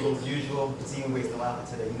 You as usual. See you wasting a while for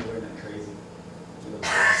today. You wearing that crazy.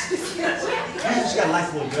 She got a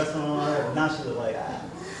nice little dress on her, but now she look like,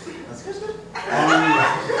 that's good.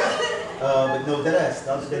 But no, that ass,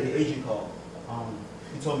 the other day the agent called.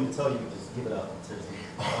 He told me to tell you, just give it up, seriously.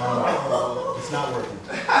 It's not working.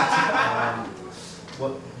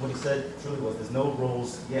 What he said truly was, there's no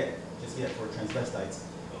roles yet just yet for transvestites.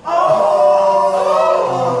 Oh!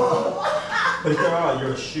 But if there are,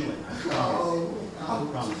 you're a shoo-in. I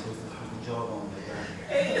promise. With the jawbone like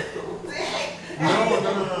that. No.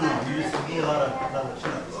 You just do a lot of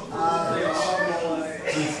chin-ups.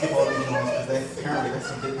 Please skip all these ones because apparently that's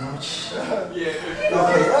a bit much. Yeah.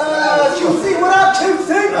 Okay. QC, what up,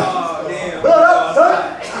 QC? Oh, damn. What up, son?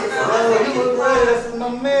 You look great. That's my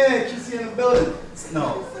man. QC in the building. No.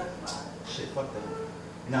 Shit, fuck that.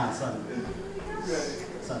 Nah, son.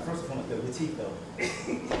 Son, first of all, your teeth though.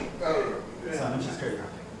 Son, them shit's crazy.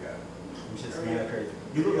 Them shit's mad crazy.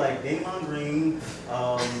 You look like Damon Green,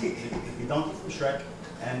 the donkey from Shrek,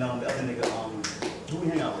 and the other nigga, who we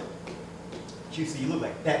hang out with? QC, you look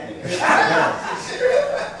like that nigga.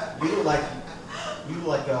 You look like,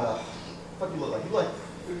 fuck you look like? You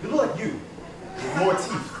look like you. With more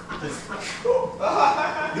teeth.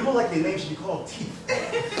 You look like your name should be called Teeth.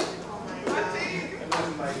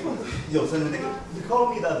 Yo, so the nigga, you called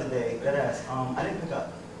me the other day, that ass, I didn't pick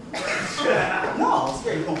up. No, I'm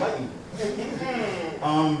scared he's gonna bite me. Okay,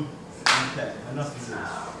 enough of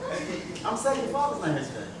this. I'm sad your father's not here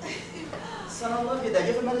today. Son, I love your dad.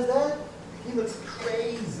 You ever met his dad? He looks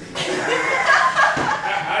crazy.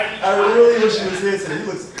 I really wish he was here today. He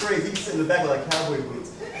looks crazy. He's sitting in the back with like cowboy boots.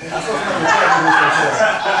 I saw something like that.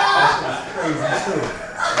 That shit was crazy too.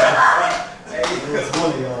 It was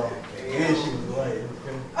funny, y'all. And she was light.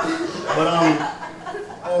 But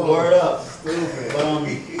word up. Stupid. But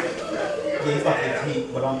yeah, he's like his heat.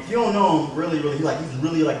 But if you don't know him, really, he's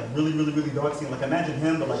really dark skin. Like imagine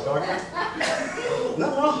him, but like darker. Nothing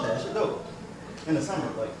wrong with that. Shit dope. In the summer,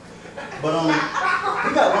 like. But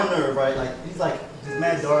he got one nerve, right? Like he's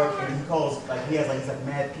mad dark, and he calls he's like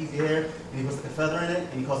mad peasy hair, and he puts like a feather in it,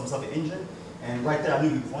 and he calls himself an Indian. And right there, I knew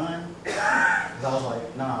he was lying. Cause I was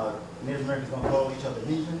like, nah, Native Americans gonna call each other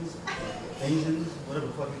Asians, whatever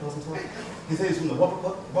the fuck he calls himself. He says he's from the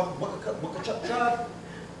Wakachuck tribe.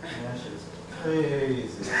 Man, that shit is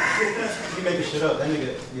crazy. He making shit up. That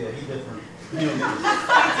nigga, yeah, he different. You know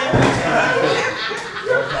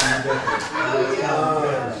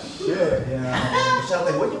shit. Yeah. Shout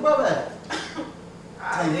like, where your brother at?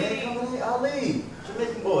 Tanzania company? Ali.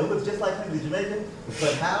 Jamaican boy. He looks just like him. He's Jamaican.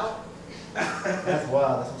 But how? That's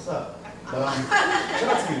wild. That's what's up. But shout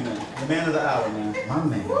out to you, man. The man of the hour, man. My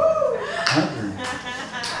man.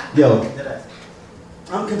 Yo, deadass.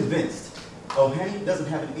 I'm convinced O'Henny doesn't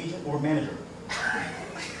have an agent or manager.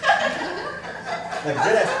 Like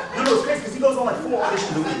deadass. You know what's crazy? Because he goes on like 4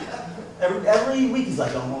 auditions a week. Every week he's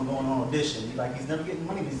like, I'm going on audition. He's never getting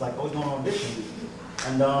money, but he's like always going on audition.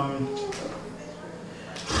 And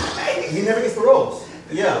he never gets the roles.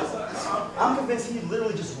 Yeah. I'm convinced he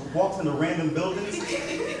literally just walks into random buildings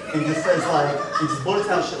and just says and just blurts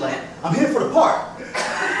out shit like, I'm here for the part.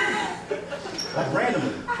 Like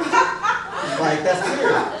randomly. Like that's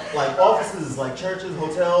weird. Like offices, like churches,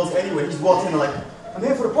 hotels, anywhere. He just walks in and like, I'm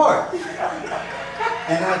here for the part.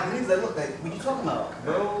 And like the niggas like, look, like, what you talking about,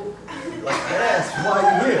 bro? Like, deadass, why are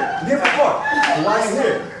you here? I'm here for the part. Why are you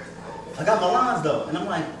here? I got my lines though. And I'm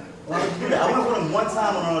like, why would you do that? I went with him one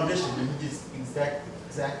time on an audition and he just exact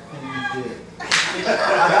thing he did. I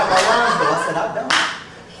got my lines though. I said, I don't.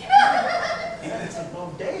 And it's a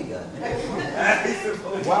bodega, man.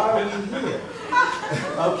 Why are we here?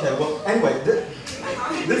 Okay, well, anyway,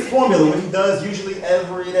 this formula, what he does usually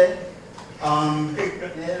every day,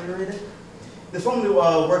 this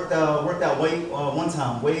formula worked out one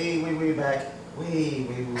time, way back,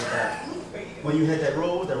 when you had that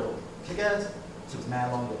role kick-ass, it was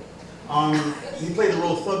mad long ago. He played the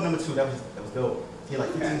role of Thug Number 2, that was dope. He had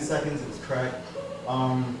like 15 seconds, it was crack.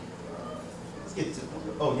 Let's get to the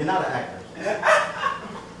point. Oh, you're not an actor.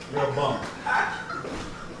 You're a bum.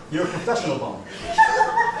 You're a professional bum.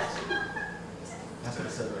 That's what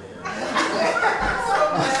it said right here.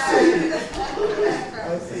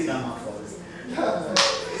 It's not my fault.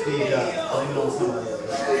 Steve Jobs. I don't even know somebody else.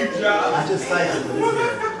 Steve Jobs? I just cited it, but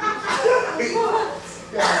it's here.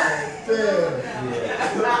 God damn. Yeah.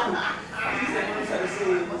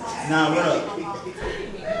 Nah, what up?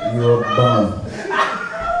 You're a bum.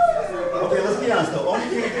 Okay, let's be honest though.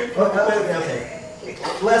 Okay.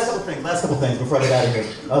 Last couple things before I get out of here.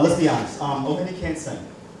 Let's be honest. O'Henny can't sing.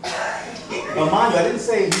 Mind you, I didn't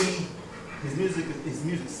say his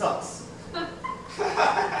music sucks.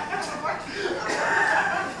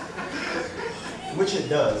 Which it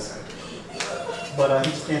does. But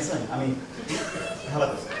he just can't sing. I mean, how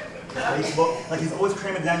about this? Facebook, like he's always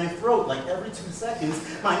cramming down your throat, like every 2 seconds.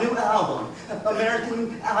 My new album,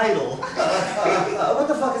 American Idol. What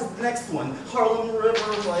the fuck is the next one? Harlem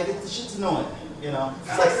River, like the shit's annoying, you know?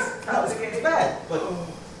 It's like, no, it's bad, but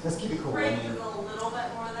let's keep it cool. Break is a little bit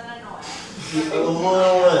more than annoying. A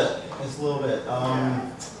little bit. It's a little bit.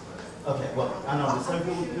 Okay, well, I know there's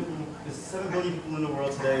 7 billion people in the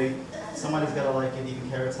world today. Somebody's gotta like it. Even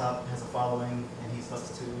Carrot Top has a following, and he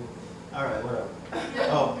sucks too. All right, whatever.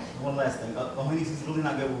 Oh, one last thing. He's really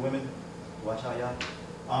not good with women. Watch out, y'all.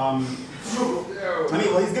 I mean,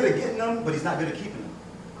 well, he's good at getting them, but he's not good at keeping them.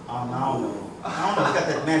 I don't know. He's got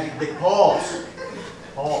that magic dick. Pause.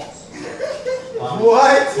 What?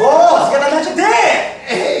 Pause. You got that magic dick.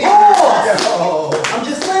 Pause. I'm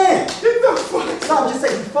just saying. Get the fuck. No, I'm just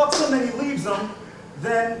saying. He fucks them and he leaves them.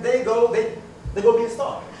 Then they go be a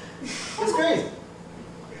star. It's crazy.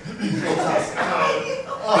 What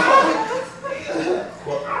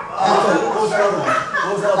was the other one?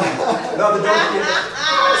 No, the dark kid.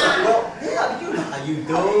 Well, yeah, you know how you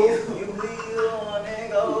do. You leave on and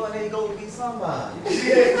they go be somebody.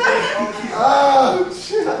 Oh,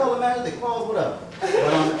 shit. I call it magic. Pause, whatever. So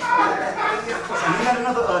he had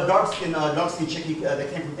another dark-skinned chick that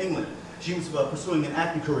came from England. She was pursuing an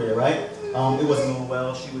acting career, right? It wasn't going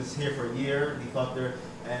well. She was here for a year. He fucked her,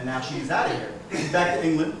 and now she's out of here. She's back to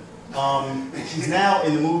England. She's now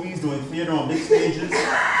in the movies, doing theater on big stages.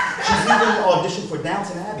 She's even auditioned for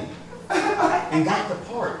Downton Abbey and got the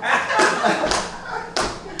part.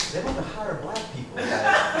 They want to hire black people.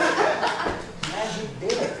 Magic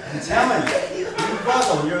dick. I'm telling you. You fuck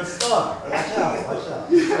them, you're a star. Watch out.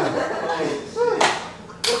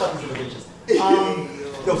 What about these little bitches?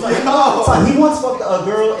 Son, he once fucked a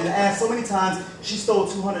girl in the ass so many times, she stole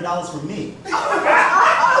 $200 from me.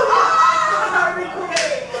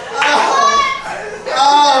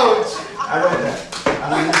 Ouch! I wrote that.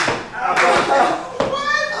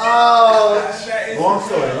 Long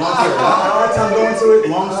story. I don't have time to go into it.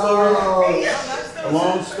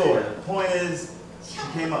 Long story. The point is, she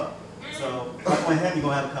came up. So, if I point him, you're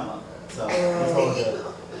going to have to come up. So, that's all good.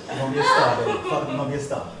 You're going to be a star, baby. Fuck, you're going to be a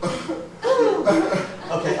star.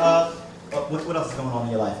 Okay, what else is going on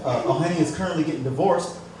in your life? O'Henny is currently getting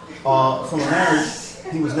divorced from a marriage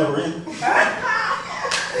he was never in. You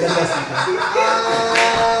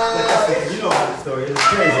know how the story is. It's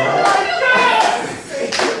crazy, right?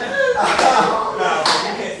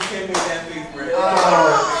 You can't make that big, bro.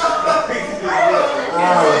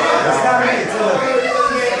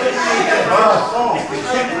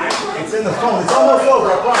 It's in the phone. It's almost over,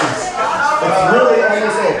 I promise. It's really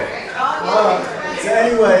almost over. So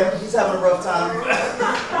anyway, he's having a rough time.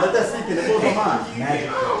 Let that sink in. It blows my mind. Magic.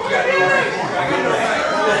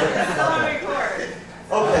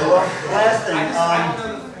 Okay, well,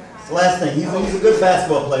 last thing. He's a good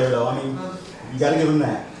basketball player, though. I mean, you got to give him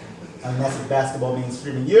that. I mean, that's what basketball means,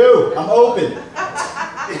 screaming, "You! I'm open!" That's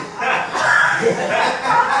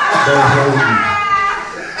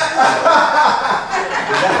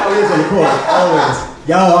how he is on the court, always.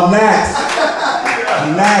 Yo, I'm next.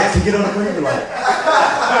 You get on the court, you're like,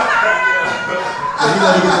 you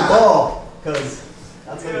gotta get the ball, because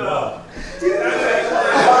that's what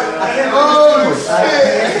I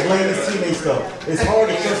can't blame his teammates though. It's hard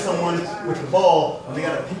to trust someone with the ball when they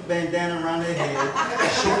got a pink bandana around their head,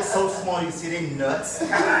 shorts so small you can see their nuts. And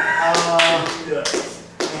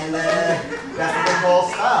that's what they call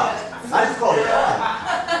style. I just call it pride.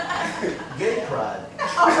 Gay pride.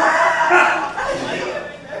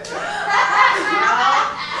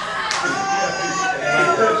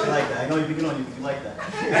 You like that. I know you're picking on you, but you like that.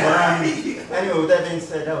 But anyway, with that being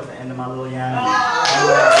said, that was the end of my little yarn.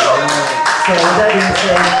 So with that being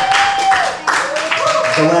said,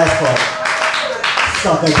 the last part.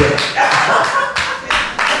 Suck a dick.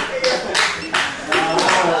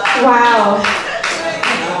 Wow.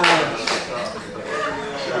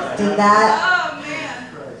 Did that?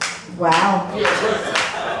 Wow.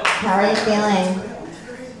 How are you feeling?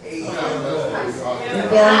 You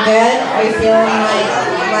feeling good? Are you feeling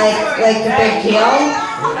like a big deal?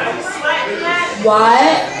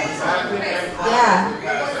 What? Yeah.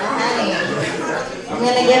 Honey. I'm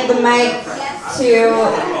gonna give the mic to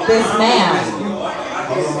this man.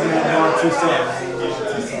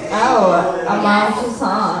 Oh, Amar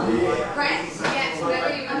Toussaint.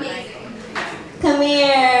 Come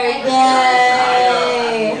here,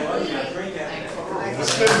 yay!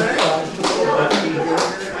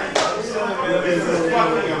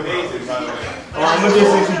 I'm gonna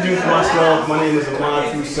just introduce myself. My name is Amar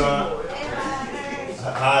Toussaint.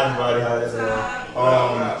 Hi everybody, how is it?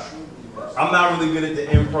 I'm not really good at the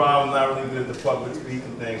improv. I'm not really good at the public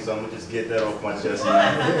speaking thing, so I'm gonna just get that off my chest.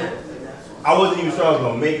 I wasn't even sure I was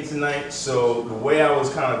gonna make it tonight, so the way I was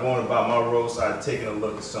kind of going about my roast, I'd taken a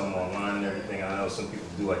look at some online and everything. I know some people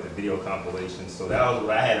do like the video compilations, so that was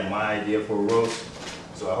what I had in my idea for a roast.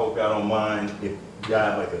 So I hope y'all don't mind if y'all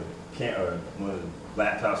have like a one of the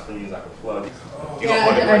laptop screens I could plug. Yeah,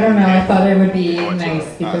 I don't know. I thought it would be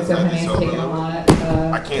nice because O'Henny's taken a lot.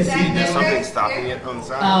 I can't see. There's something stopping it on the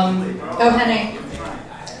side. O'Henny,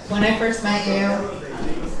 when I first met you,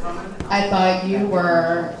 I thought you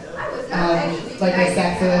were like a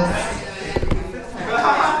sexist,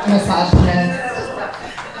 misogynist,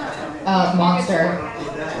 monster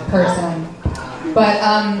person. But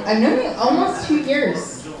I've known you almost 2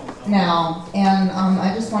 years now, and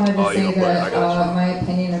I just wanted to say that my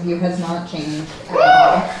opinion of you has not changed at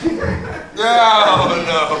all.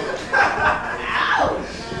 No.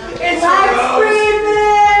 It's Lex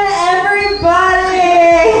Friedman, everybody!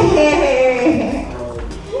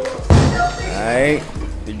 Alright.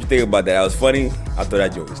 Did you think about that? That was funny? I thought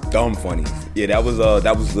that joke was dumb funny. Yeah, that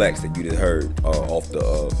was Lex that you just heard off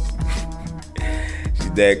the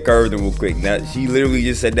she's that curved him real quick. Now, she literally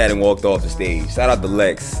just said that and walked off the stage. Shout out to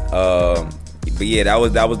Lex. But yeah, that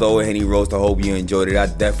was the old Henny roast. I hope you enjoyed it. I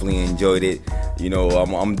definitely enjoyed it. You know,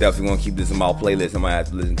 I'm definitely gonna keep this in my playlist. I might have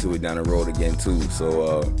to listen to it down the road again too.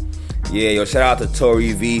 So yeah, yo, shout out to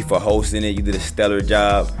Tori V for hosting it. You did a stellar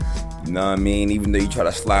job. You know what I mean? Even though you try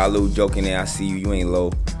to slide a little joke in there, I see you. You ain't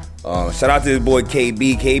low. Shout out to this boy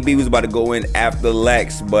KB. KB was about to go in after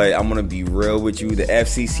Lex, but I'm gonna be real with you. The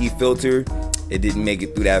FCC filter, it didn't make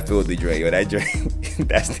it through that filter, Dre. Yo, that Dre,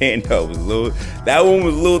 that stand up was a little. That one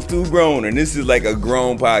was a little too grown, and this is like a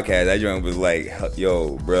grown podcast. That joint was like,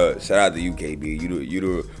 yo, bro. Shout out to you, KB. You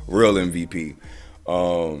the real MVP.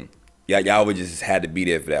 Y'all would just had to be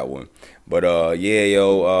there for that one. But yeah,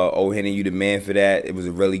 yo, O'Henny, you the man for that. It was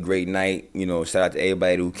a really great night. You know, shout out to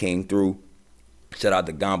everybody who came through. Shout out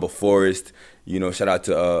to Gamba Forest. You know, shout out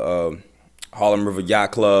to Harlem River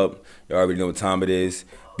Yacht Club. You already know what time it is.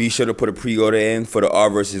 Be sure to put a pre-order in for the R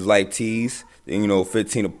vs. Life tees. You know,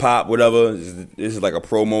 15 a pop, whatever. This is like a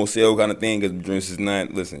promo sale kind of thing because the drinks is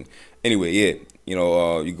not. Listen. Anyway, yeah. You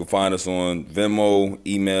know, you can find us on Venmo,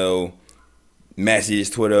 email,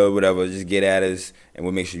 message, Twitter, whatever. Just get at us, and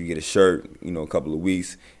we'll make sure you get a shirt. You know, a couple of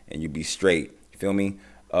weeks, and you'll be straight. You feel me?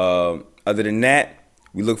 Other than that,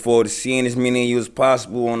 we look forward to seeing as many of you as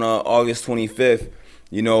possible on August 25th.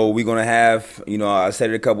 You know, we're going to have, you know, I said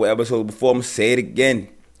it a couple episodes before. I'm going to say it again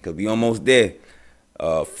because we almost there.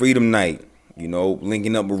 Freedom Night, you know,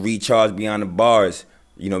 linking up with Recharge Beyond the Bars.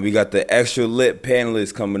 You know, we got the extra lit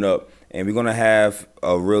panelists coming up. And we're going to have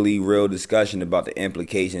a really real discussion about the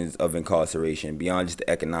implications of incarceration beyond just the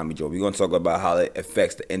economic joke. We're going to talk about how it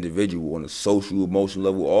affects the individual on a social, emotional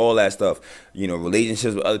level, all that stuff. You know,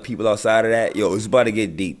 relationships with other people outside of that. Yo, it's about to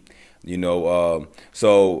get deep, you know.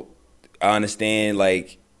 So I understand,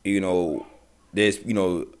 like, you know, there's, you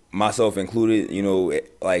know, myself included, you know,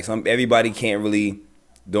 like everybody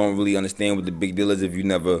don't really understand what the big deal is if you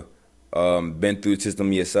never been through the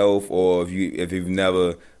system yourself, or if you've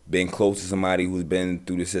never been close to somebody who's been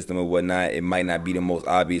through the system or whatnot. It might not be the most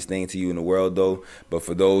obvious thing to you in the world, though. But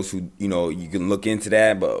for those who, you know, you can look into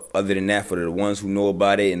that. But other than that, for the ones who know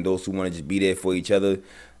about it and those who want to just be there for each other,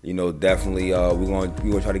 you know, definitely we're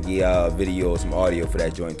gonna try to get a video or some audio for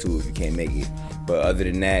that joint too if you can't make it. But other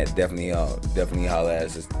than that, definitely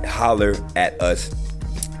holler at us,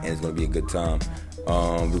 and it's gonna be a good time.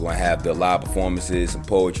 We're going to have the live performances, some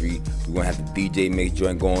poetry. We're going to have the DJ mix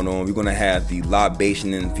joint going on. We're going to have the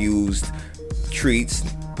libation-infused treats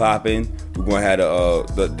popping. We're going to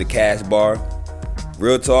have the cash bar.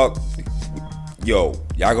 Real talk, yo,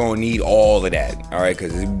 y'all going to need all of that, all right,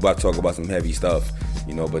 because we're about to talk about some heavy stuff,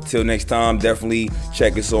 you know. But till next time, definitely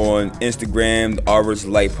check us on Instagram, the R vs.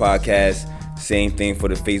 Life Podcast. Same thing for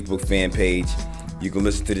the Facebook fan page. You can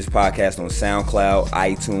listen to this podcast on SoundCloud,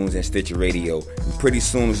 iTunes, and Stitcher Radio. And pretty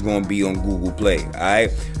soon it's going to be on Google Play, all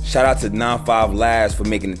right? Shout out to 95 Labs for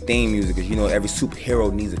making the theme music, because, you know, every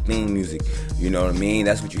superhero needs a theme music. You know what I mean?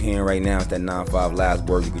 That's what you're hearing right now. It's that 95 Labs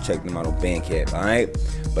work. You can check them out on Bandcamp, all right?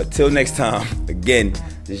 But till next time, again,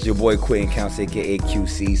 this is your boy Quentin Counts, a.k.a.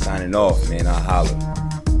 QC, signing off, man. I'll holler.